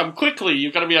knives come quickly.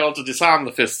 You've got to be able to disarm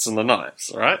the fists and the knives,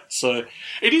 all right? So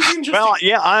it is interesting. Well,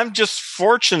 I'm just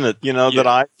fortunate, that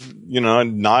I've,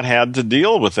 not had to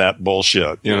deal with that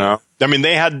bullshit, you know? I mean,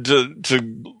 they had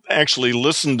to actually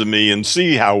listen to me and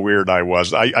see how weird I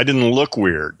was. I didn't look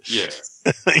weird. Yeah.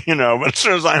 But as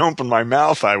soon as I opened my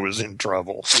mouth, I was in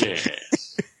trouble.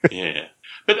 Yeah.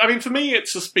 But, I mean, for me,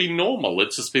 it's just been normal.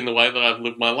 It's just been the way that I've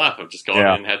lived my life. I've just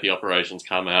gone in, had the operations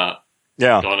come out.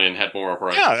 Yeah. Gone in, had more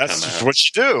operations come out. Yeah, that's what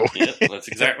you do. Yeah, that's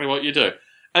exactly what you do.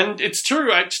 And it's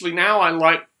true, actually. Now I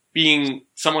like being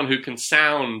someone who can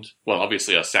sound, well,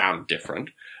 obviously I sound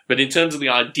different, but in terms of the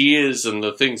ideas and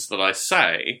the things that I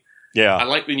say... Yeah, I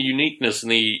like the uniqueness and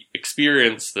the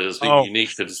experience that has been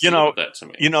unique that has given that to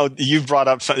me. You've brought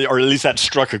up something, or at least that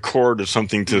struck a chord of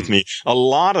something to me. A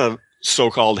lot of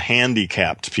so-called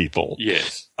handicapped people,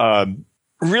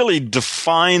 really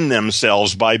define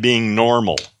themselves by being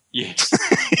normal. Yes,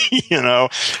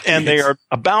 and they are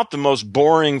about the most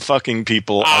boring fucking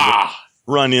people I've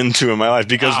run into in my life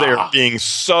because they are being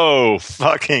so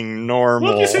fucking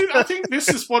normal. Well, you see, I think this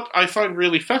is what I find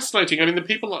really fascinating. I mean, the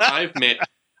people that I've met.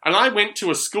 And I went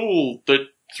to a school that,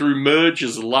 through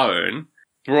mergers alone,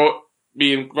 brought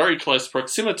me in very close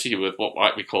proximity with what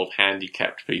might be called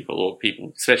handicapped people or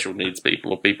special needs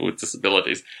people or people with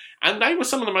disabilities. And they were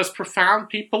some of the most profound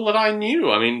people that I knew.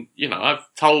 I mean, I've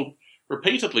told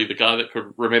repeatedly the guy that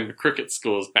could remember cricket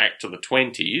scores back to the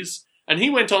 20s, and he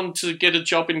went on to get a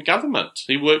job in government.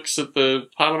 He works at the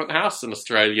Parliament House in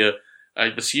Australia,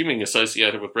 I'm assuming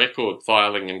associated with record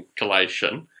filing and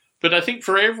collation. But I think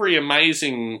for every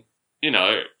amazing,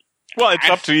 well, it's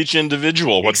up to each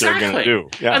individual what they're going to do.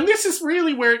 Yeah. And this is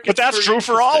really where it gets. But that's true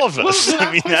for all of us.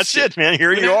 Well, that's it, man.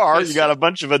 Here you are. You got a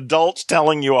bunch of adults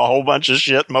telling you a whole bunch of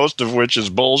shit, most of which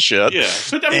is bullshit. Yeah.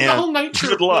 But the whole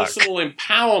nature of personal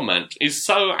empowerment is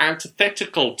so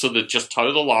antithetical to the just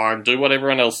toe the line, do what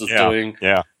everyone else is doing.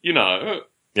 Yeah.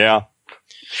 Yeah.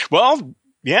 Well,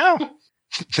 yeah.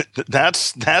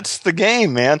 That's the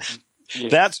game, man. Yeah.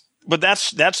 That's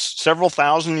several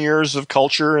thousand years of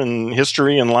culture and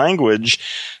history and language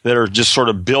that are just sort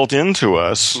of built into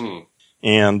us.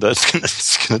 And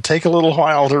it's going to take a little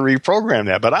while to reprogram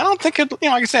that. But I don't think it, like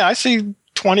I say, I see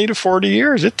 20 to 40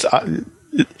 years. It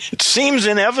seems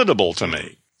inevitable to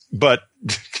me. But,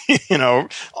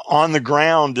 on the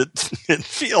ground, it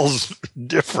feels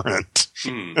different.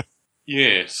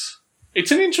 Yes.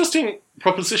 It's an interesting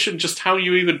proposition just how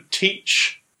you even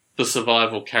teach the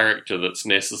survival character that's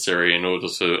necessary in order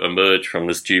to emerge from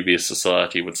this dubious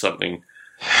society with something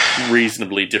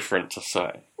reasonably different to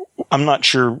say. I'm not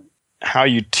sure how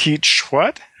you teach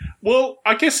what? Well,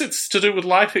 I guess it's to do with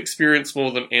life experience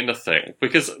more than anything,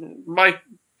 because my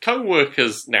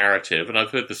co-worker's narrative, and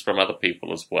I've heard this from other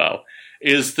people as well,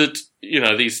 is that,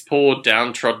 these poor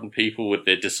downtrodden people with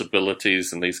their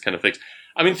disabilities and these kind of things.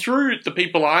 I mean, through the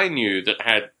people I knew that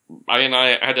I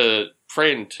had a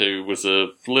friend who was a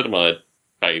thalidomide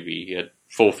baby. He had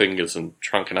 4 fingers and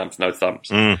shrunken arms, no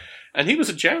thumbs. And he was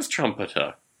a jazz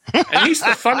trumpeter. And he's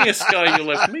the funniest guy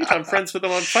you'll ever meet. I'm friends with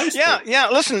him on Facebook. Yeah.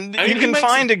 Listen, you can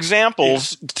find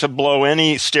examples to blow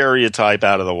any stereotype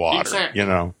out of the water.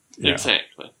 Exactly.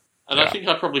 Exactly. And I think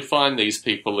I probably find these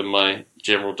people in my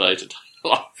general day-to-day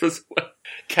life as well.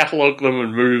 Catalogue them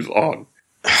and move on.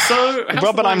 So,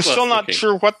 but I'm still not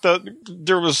sure what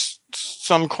there was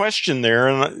some question there.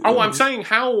 I'm saying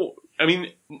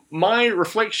my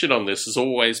reflection on this has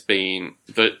always been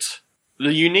that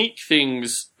the unique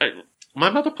things, my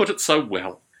mother put it so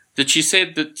well, that she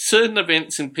said that certain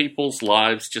events in people's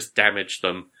lives just damage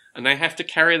them, and they have to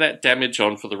carry that damage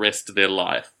on for the rest of their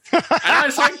life. And I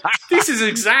was like, this is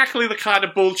exactly the kind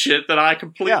of bullshit that I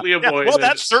completely avoid. Well,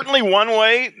 that's certainly one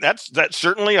way. That's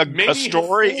certainly a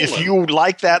story. If you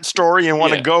like that story and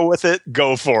want to go with it,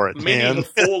 go for it. Many have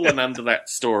fallen under that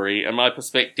story, and my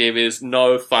perspective is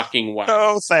no fucking way.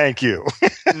 No, thank you.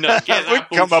 No, get that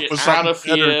bullshit out of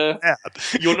here.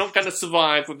 You're not going to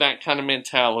survive with that kind of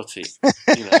mentality.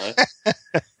 You know.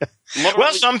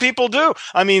 Well, some people do.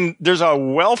 I mean, there's a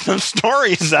wealth of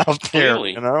stories out there,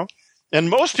 you know? And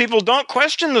most people don't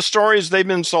question the stories they've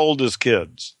been sold as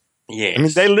kids. Yes. I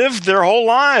mean, they lived their whole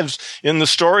lives in the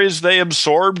stories they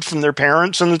absorbed from their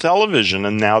parents and the television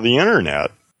and now the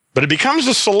internet. But it becomes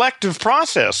a selective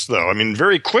process, though. I mean,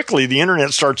 very quickly, the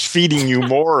internet starts feeding you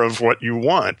more of what you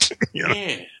want. You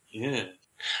know? Yeah.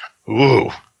 Ooh,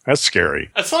 that's scary.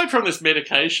 Aside from this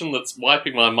medication that's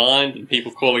wiping my mind and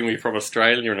people calling me from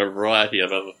Australia and a variety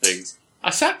of other things, I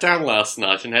sat down last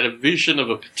night and had a vision of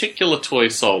a particular toy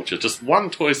soldier, just one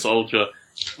toy soldier,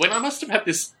 when I must have had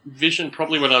this vision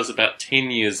probably when I was about 10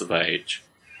 years of age.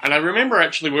 And I remember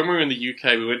actually when we were in the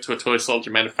UK, we went to a toy soldier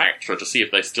manufacturer to see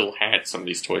if they still had some of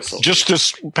these toy soldiers. Just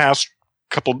this past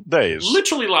couple days.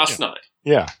 Literally last night.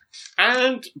 Yeah.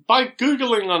 And by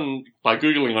eBaying on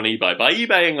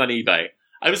eBay,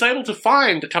 I was able to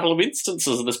find a couple of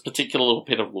instances of this particular little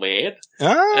bit of lead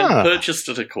and purchased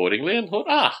it accordingly and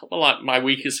thought, my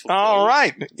week is fulfilled. All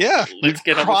right. Yeah. Let's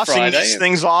get on with Crossing Friday. these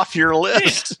things off your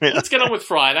list. Yeah, let's get on with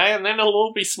Friday and then it'll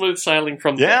all be smooth sailing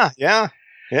from there. Yeah.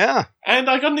 And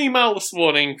I got an email this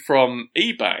morning from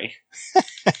eBay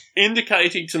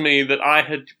indicating to me that I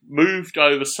had moved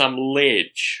over some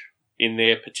ledge in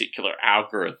their particular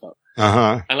algorithm.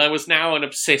 Uh-huh. And I was now an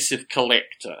obsessive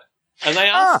collector. And they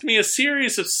asked me a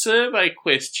series of survey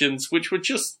questions, which were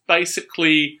just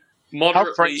basically moderately...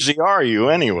 How crazy are you,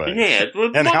 anyway? Yeah.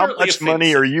 And how much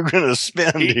money are you going to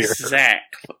spend here?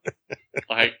 Exactly.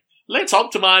 Like, let's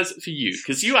optimize it for you,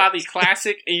 because you are the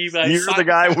classic eBay... You're the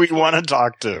guy we want to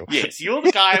talk to. Yes, you're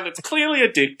the guy that's clearly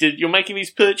addicted. You're making these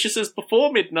purchases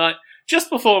before midnight.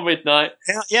 Just before midnight.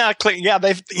 Yeah.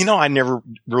 They've. I never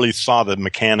really saw the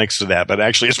mechanics of that, but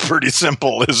actually, it's pretty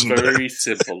simple, isn't it? Very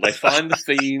simple. They find the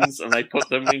fiends and they put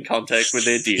them in contact with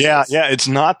their dealers. Yeah. It's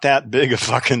not that big a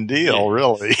fucking deal,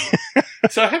 really.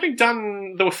 So,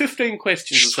 there were 15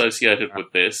 questions associated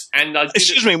with this, and I did.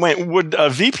 Excuse me. Wait. Would a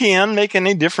VPN make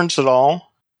any difference at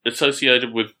all?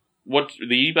 Associated with what,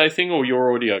 the eBay thing, or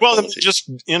your audio? Well, quality?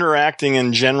 just interacting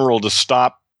in general to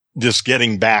stop this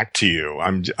getting back to you.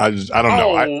 I don't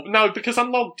know. No, because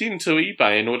I'm logged into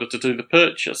eBay in order to do the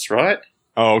purchase, right?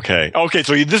 Oh, okay. Okay,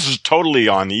 so this is totally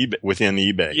on eBay, within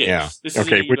eBay. Yes, yeah.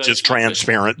 Okay, which is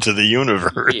transparent to the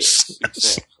universe. Yes,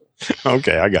 exactly.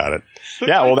 Okay, I got it.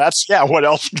 Yeah, well, what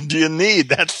else do you need?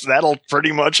 That'll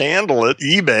pretty much handle it.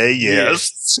 eBay,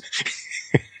 yes.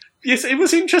 Yes, it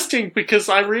was interesting because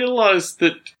I realized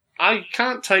that I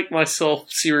can't take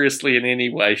myself seriously in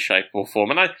any way, shape, or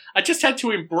form. And I just had to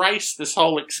embrace this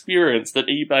whole experience that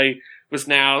eBay was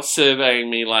now surveying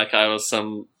me like I was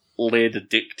some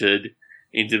lead-addicted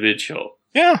individual.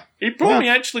 Yeah. It brought me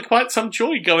actually quite some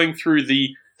joy going through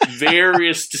the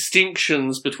various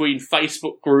distinctions between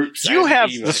Facebook groups You have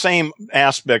eBay. the same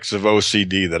aspects of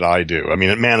OCD that I do. I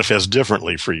mean, it manifests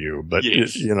differently for you, but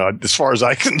as far as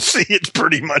I can see, it's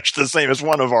pretty much the same. It's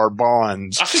one of our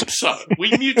bonds. I think so.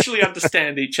 We mutually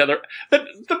understand each other. But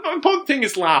the important thing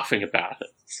is laughing about it.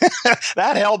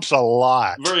 That helps a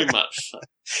lot. Very much so.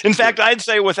 In fact, I'd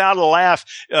say without a laugh,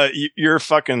 you're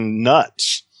fucking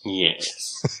nuts.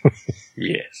 Yes.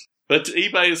 Yes. But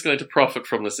eBay is going to profit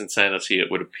from this insanity,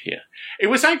 it would appear. It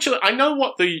was actually, I know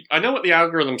what the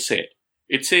algorithm said.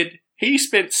 It said he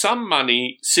spent some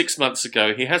money 6 months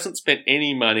ago. He hasn't spent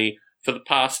any money for the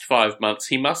past 5 months.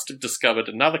 He must have discovered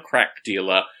another crack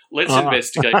dealer. Let's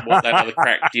investigate what that other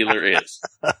crack dealer is.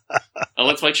 And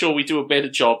let's make sure we do a better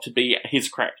job to be his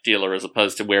crack dealer as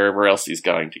opposed to wherever else he's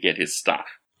going to get his stuff.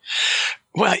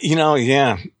 Well,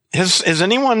 yeah. Has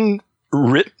anyone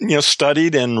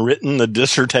studied and written the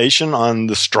dissertation on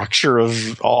the structure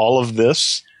of all of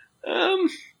this?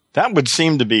 That would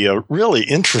seem to be a really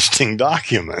interesting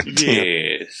document.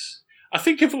 Yes. I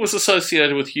think if it was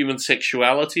associated with human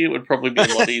sexuality, it would probably be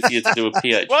a lot easier to do a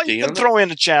PhD. Well, you can throw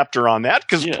in a chapter on that,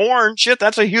 because porn,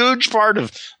 that's a huge part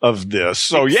of this.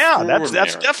 So,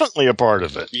 that's definitely a part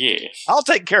of it. Yes. I'll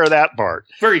take care of that part.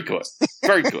 Very good.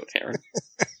 Very good, Aaron.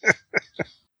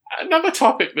 Another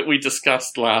topic that we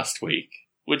discussed last week,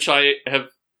 which I have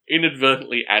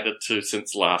inadvertently added to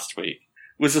since last week,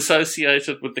 was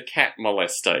associated with the cat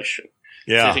molestation.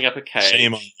 setting up a cage.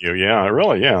 Shame on you. Yeah,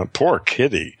 really, yeah. Poor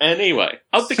kitty. Anyway,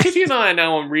 the kitty and I are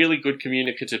now on really good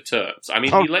communicative terms. I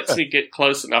mean, he lets me get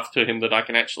close enough to him that I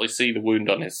can actually see the wound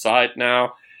on his side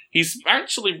now. He's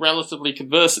actually relatively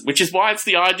conversant, which is why it's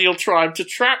the ideal tribe to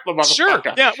trap the motherfucker. Sure.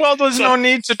 Yeah, well, there's no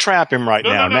need to trap him right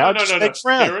now. Now just make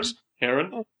friends.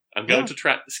 Heron, I'm going to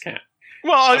trap this cat.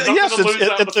 Well, yes,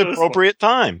 it's the appropriate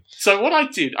time. So what I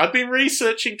did, I've been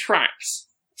researching traps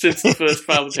since the first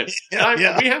failed attempt.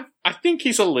 I think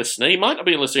he's a listener. He might not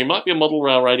be a listener. He might be a Model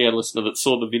Rail Radio listener that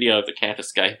saw the video of the cat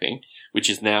escaping, which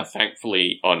is now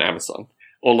thankfully on Amazon.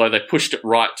 Although they pushed it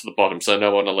right to the bottom, so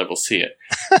no one will ever see it.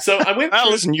 So I went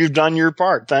through... listen, you've done your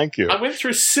part. Thank you. I went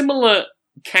through similar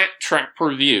cat trap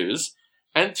reviews,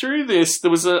 and through this,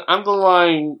 there was an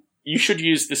underlying, you should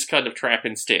use this kind of trap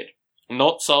instead.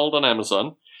 Not sold on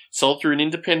Amazon, sold through an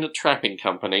independent trapping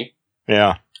company.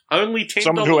 Yeah. Only $10.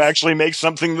 Someone who actually makes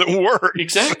something that works.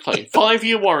 Exactly.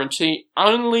 5-year warranty,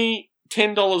 only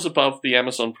 $10 above the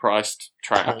Amazon-priced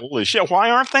trap. Holy shit, why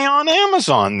aren't they on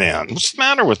Amazon then? What's the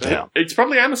matter with them? It's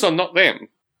probably Amazon, not them.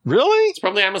 Really? It's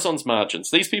probably Amazon's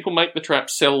margins. These people make the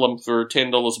traps, sell them for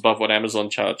 $10 above what Amazon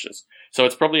charges. So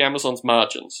it's probably Amazon's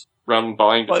margins, rather than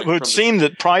buying... But it would seem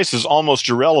that price is almost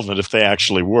irrelevant if they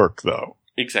actually work, though.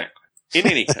 Exactly. In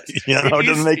any case. It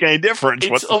doesn't make any difference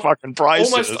what the fucking price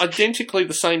is. Almost identically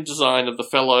the same design of the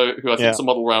fellow who I think is a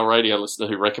Model Rail Radio listener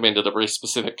who recommended a very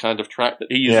specific kind of trap that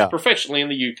he uses professionally in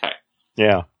the UK.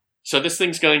 Yeah. So this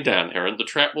thing's going down, Heron. The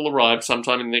trap will arrive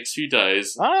sometime in the next few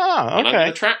days. Ah, okay. And I'm going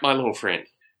to trap my little friend.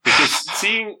 Because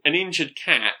seeing an injured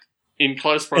cat in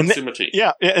close proximity.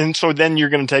 And so then you're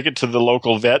going to take it to the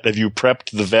local vet. Have you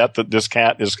prepped the vet that this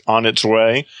cat is on its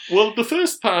way? Well, the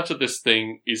first part of this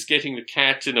thing is getting the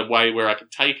cat in a way where I can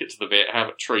take it to the vet, have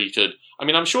it treated. I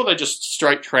mean, I'm sure they just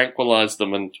straight tranquilize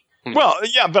them and... Well,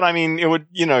 yeah, but I mean, it would,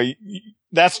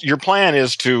 that's your plan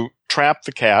is to trap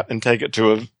the cat and take it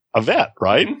to a vet,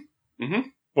 right? Mm-hmm. Mm-hmm.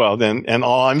 Well, then, and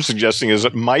all I'm suggesting is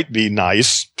it might be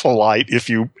nice, polite, if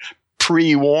you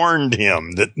pre-warned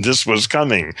him that this was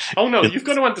coming. Oh no, you've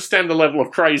got to understand the level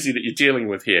of crazy that you're dealing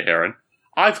with here, Heron.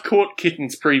 I've caught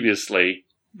kittens previously,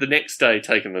 the next day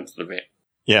taken them to the vet.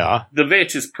 Yeah. The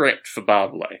vet is prepped for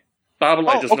Barbalet.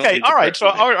 Barbalet does not need to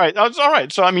all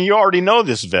right. So, I mean, you already know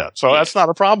this vet, so that's not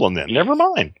a problem then. Never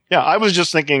mind. Yeah, I was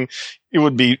just thinking it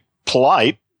would be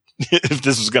polite if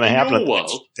this is going to happen a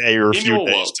day or a few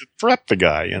days to prep the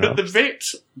guy, But the vet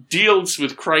deals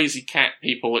with crazy cat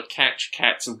people that catch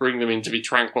cats and bring them in to be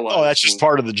tranquilized. Oh, that's just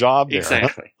part of the job there.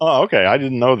 Exactly. Oh, okay. I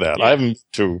didn't know that. Yeah. I haven't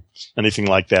to anything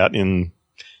like that in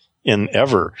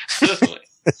ever. Certainly.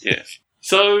 Yes.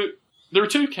 So there are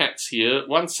 2 cats here,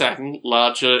 one Saturn,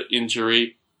 larger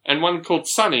injury, and one called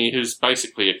Sunny, who's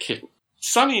basically a kitten.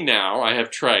 Sunny now I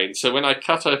have trained, so when I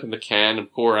cut open the can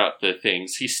and pour out the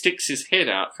things, he sticks his head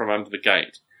out from under the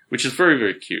gate, which is very,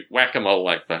 very cute,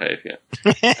 whack-a-mole-like behaviour,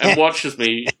 and watches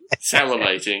me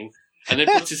salivating, and then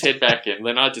puts his head back in,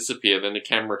 then I disappear, then the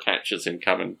camera catches him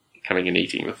coming and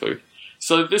eating the food.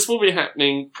 So this will be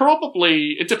happening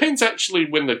probably, it depends actually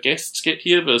when the guests get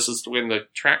here versus when the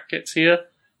trap gets here,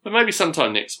 but maybe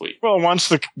sometime next week. Well, once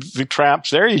the trap's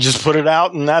there, you just put it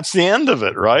out and that's the end of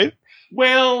it, right?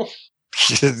 Well...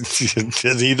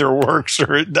 it either works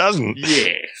or it doesn't.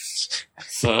 Yes.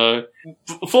 So,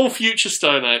 for future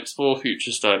Stone Apes,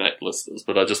 listeners,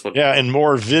 but I just want and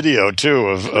more video, too,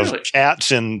 of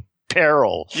cats in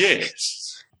peril.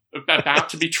 Yes. About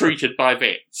to be treated by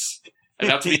vets.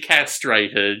 About to be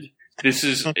castrated. This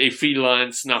is a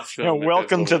feline snuff film.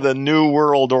 Welcome to the New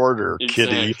World Order,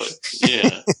 exactly. Kitty.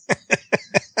 Yeah.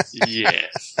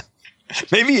 Yes.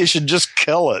 Maybe you should just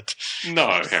kill it.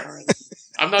 No, Heron.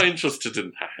 I'm not interested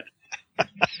in that.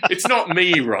 It's not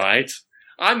me, right?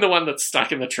 I'm the one that's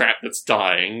stuck in the trap that's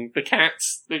dying. The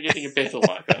cats, they're getting a better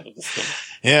life out of this thing.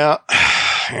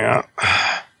 Yeah.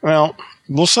 Well,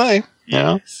 we'll see.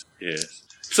 Yes.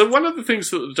 So one of the things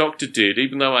that the doctor did,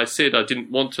 even though I said I didn't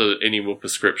want any more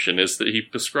prescription, is that he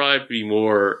prescribed me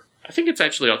more, I think it's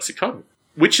actually Oxycontin,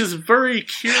 which is very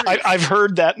curious. I've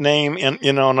heard that name and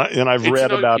I've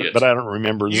read about it, but I don't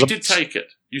remember. You did take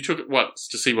it. You took it once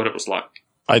to see what it was like.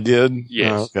 I did?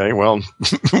 Yes. Okay, well,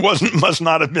 must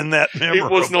not have been that memorable.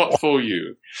 It was not for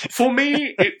you. For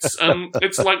me,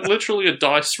 it's like literally a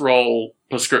dice roll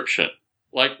prescription.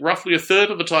 Like, roughly a third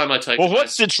of the time I take it. Well,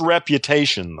 what's its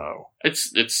reputation, though?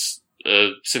 It's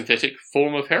a synthetic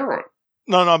form of heroin.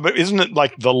 No, but isn't it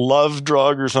like the love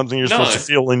drug or something? You're supposed to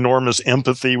feel enormous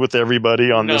empathy with everybody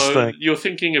on this thing. No, you're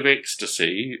thinking of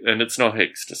ecstasy, and it's not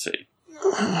ecstasy.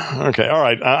 Okay, all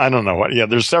right. I don't know what. Yeah,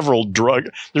 there's several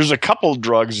There's a couple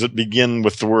drugs that begin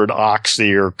with the word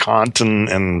oxy or contin,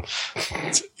 and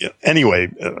anyway,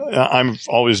 I've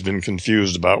always been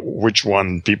confused about which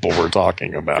one people were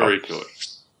talking about. Very good.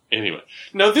 Anyway,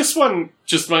 now this one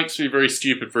just makes me very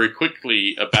stupid very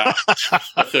quickly about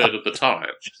a third of the time.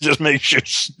 Just makes you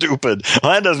stupid.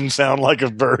 Well, that doesn't sound like a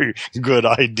very good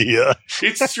idea.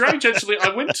 It's strange, actually.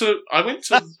 I went to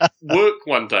work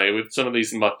one day with some of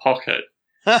these in my pocket,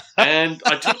 and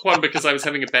I took one because I was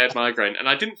having a bad migraine, and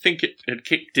I didn't think it had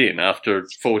kicked in after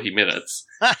 40 minutes.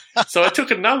 So I took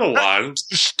another one.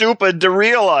 Stupid to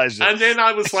realize it. And then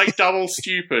I was like double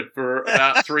stupid for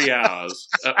about 3 hours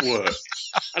at work.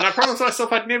 And I promised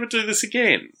myself I'd never do this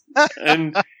again.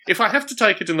 And if I have to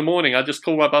take it in the morning, I just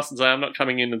call my boss and say I'm not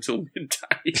coming in until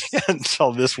midday.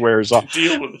 Until this wears off.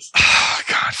 Deal with this. Oh,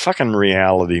 God, fucking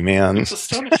reality, man. It's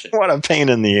astonishing. What a pain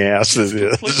in the ass it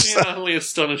is. Completely and utterly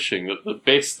astonishing that the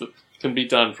best that can be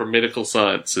done from medical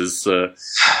science is to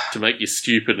make you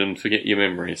stupid and forget your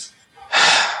memories.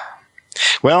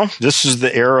 Well, this is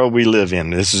the era we live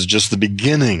in. This is just the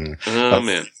beginning of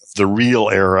the real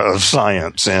era of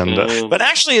science. And but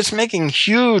actually, it's making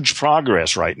huge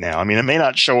progress right now. I mean, it may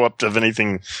not show up to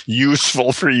anything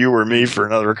useful for you or me for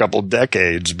another couple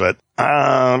decades, but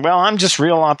well, I'm just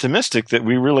real optimistic that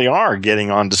we really are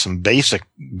getting onto some basic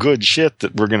good shit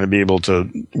that we're going to be able to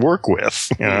work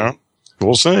with. You know,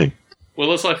 we'll see.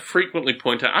 Well, as I frequently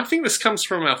point out, I think this comes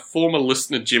from our former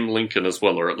listener Jim Lincoln as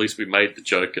well, or at least we made the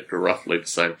joke at roughly the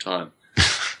same time.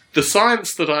 The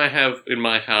science that I have in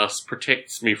my house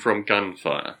protects me from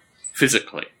gunfire,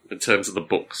 physically, in terms of the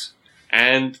books.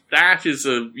 And that is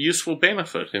a useful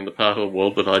benefit in the part of the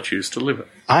world that I choose to live in.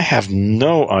 I have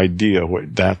no idea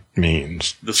what that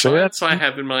means. The science I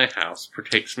have in my house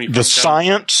protects me from gunfire. The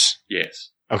science? Yes.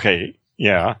 Okay,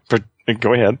 yeah.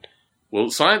 Go ahead. Well,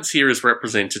 science here is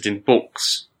represented in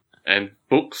books, and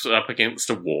books up against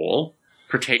a wall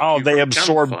protect you from they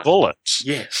absorb gunfire. Bullets.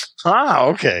 Yes. Ah,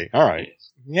 okay. All right.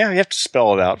 Yes. Yeah, you have to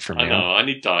spell it out for me. I know. I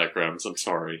need diagrams. I'm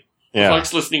sorry. Yeah.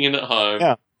 Folks listening in at home.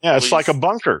 Yeah. Yeah, it's like a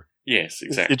bunker. Yes,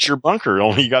 exactly. It's your bunker,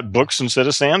 only you got books instead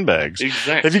of sandbags.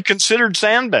 Exactly. Have you considered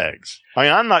sandbags? I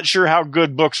mean, I'm not sure how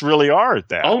good books really are at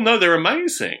that. Oh, no, they're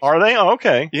amazing. Are they? Oh,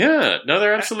 okay. Yeah. No,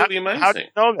 they're absolutely amazing. How do you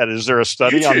know that? Is there a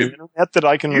study on the internet that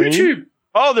I can read? YouTube.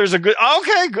 Oh, there's a good...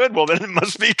 Okay, good. Well, then it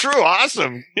must be true.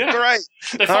 Awesome. Yeah. Great.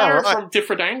 They fire it from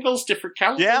different angles, different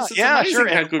calibers. Yeah, it's amazing sure.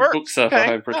 how good books are for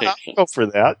home protection. I'll go for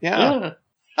that. Yeah.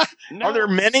 No. Are there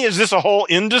many? Is this a whole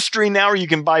industry now where you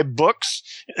can buy books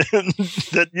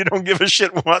that you don't give a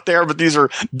shit what they are, but these are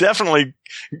definitely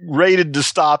rated to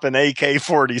stop an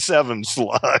AK-47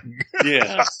 slug?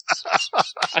 Yeah.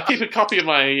 I keep a copy of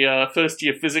my first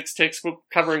year physics textbook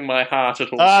covering my heart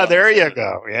at all times. There you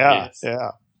go. Yeah. Yes.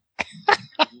 Yeah.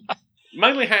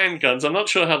 Mainly handguns. I'm not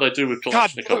sure how they do with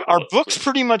Kalashnikov. God, are books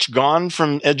pretty much gone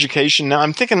from education now?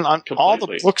 I'm thinking on all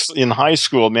the books in high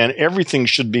school, man, everything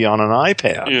should be on an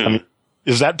iPad. Yeah. I mean,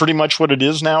 is that pretty much what it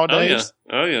is nowadays?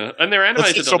 Oh, yeah. And they're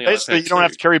animated so on the basically, iPad you don't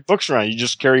have to carry books around. You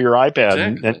just carry your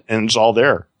iPad and it's all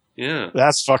there. Yeah.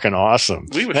 That's fucking awesome.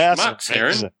 We were schmucks,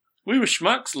 Aaron. We were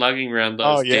schmucks lugging around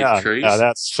those dead trees. Yeah,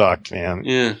 that sucked, man.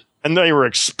 Yeah. And they were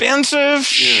expensive? Yeah.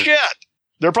 Shit.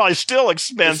 They're probably still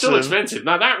expensive. They're still expensive.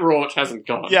 Now, that rort hasn't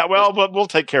gone. Yeah, well, but we'll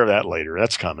take care of that later.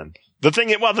 That's coming. The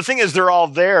thing is, they're all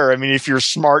there. I mean, if you're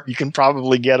smart, you can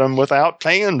probably get them without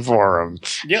paying for them.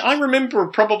 Yeah, I remember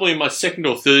probably in my second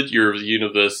or third year of the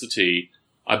university,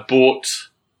 I bought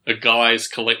a guy's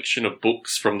collection of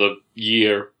books from the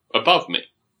year above me.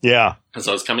 Yeah. As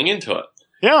I was coming into it.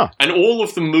 Yeah. And all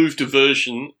of them moved a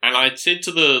version, and I said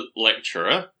to the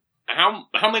lecturer,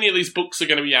 how many of these books are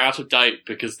going to be out of date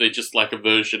because they're just like a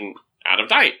version out of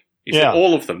date? He said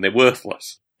all of them, they're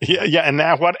worthless. Yeah, and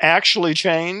now what actually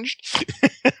changed?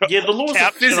 Yeah, the laws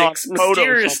of physics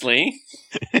mysteriously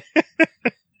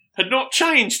had not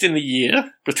changed in the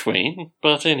year between,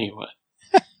 but anyway.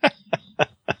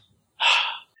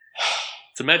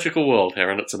 It's a magical world,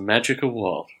 Aaron. It's a magical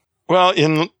world. Well,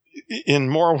 in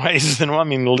more ways than one. I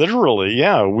mean, literally,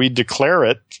 yeah, we declare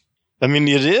it. I mean,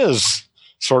 it is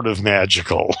sort of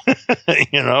magical.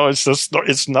 You know,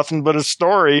 it's nothing but a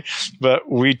story, but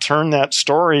we turn that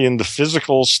story into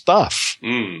physical stuff.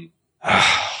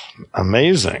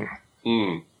 Amazing.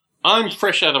 I'm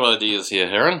fresh out of ideas here,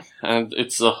 Aaron, and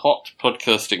it's a hot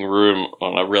podcasting room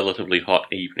on a relatively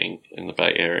hot evening in the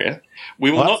Bay Area.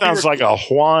 That sounds like a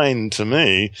whine to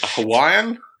me. A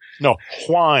Hawaiian? No,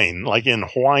 whine, like in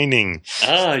whining.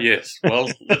 Ah, yes. Well,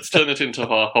 let's turn it into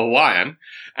a Hawaiian.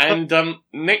 And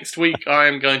next week I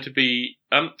am going to be...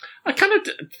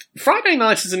 Friday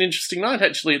night is an interesting night,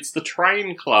 actually. It's the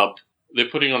Train Club they're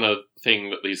putting on a thing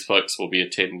that these folks will be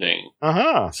attending.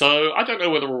 Uh-huh. So I don't know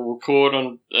whether we'll record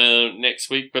on next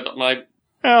week, but it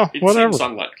whatever. seems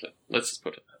unlikely. Let's just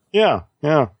put it. Yeah.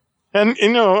 And,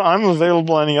 I'm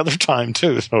available any other time,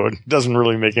 too, so it doesn't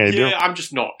really make any difference. Yeah, I'm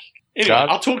just not. Anyway,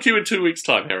 I'll talk to you in 2 weeks'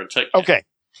 time, Aaron. Take care. Okay.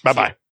 Bye-bye.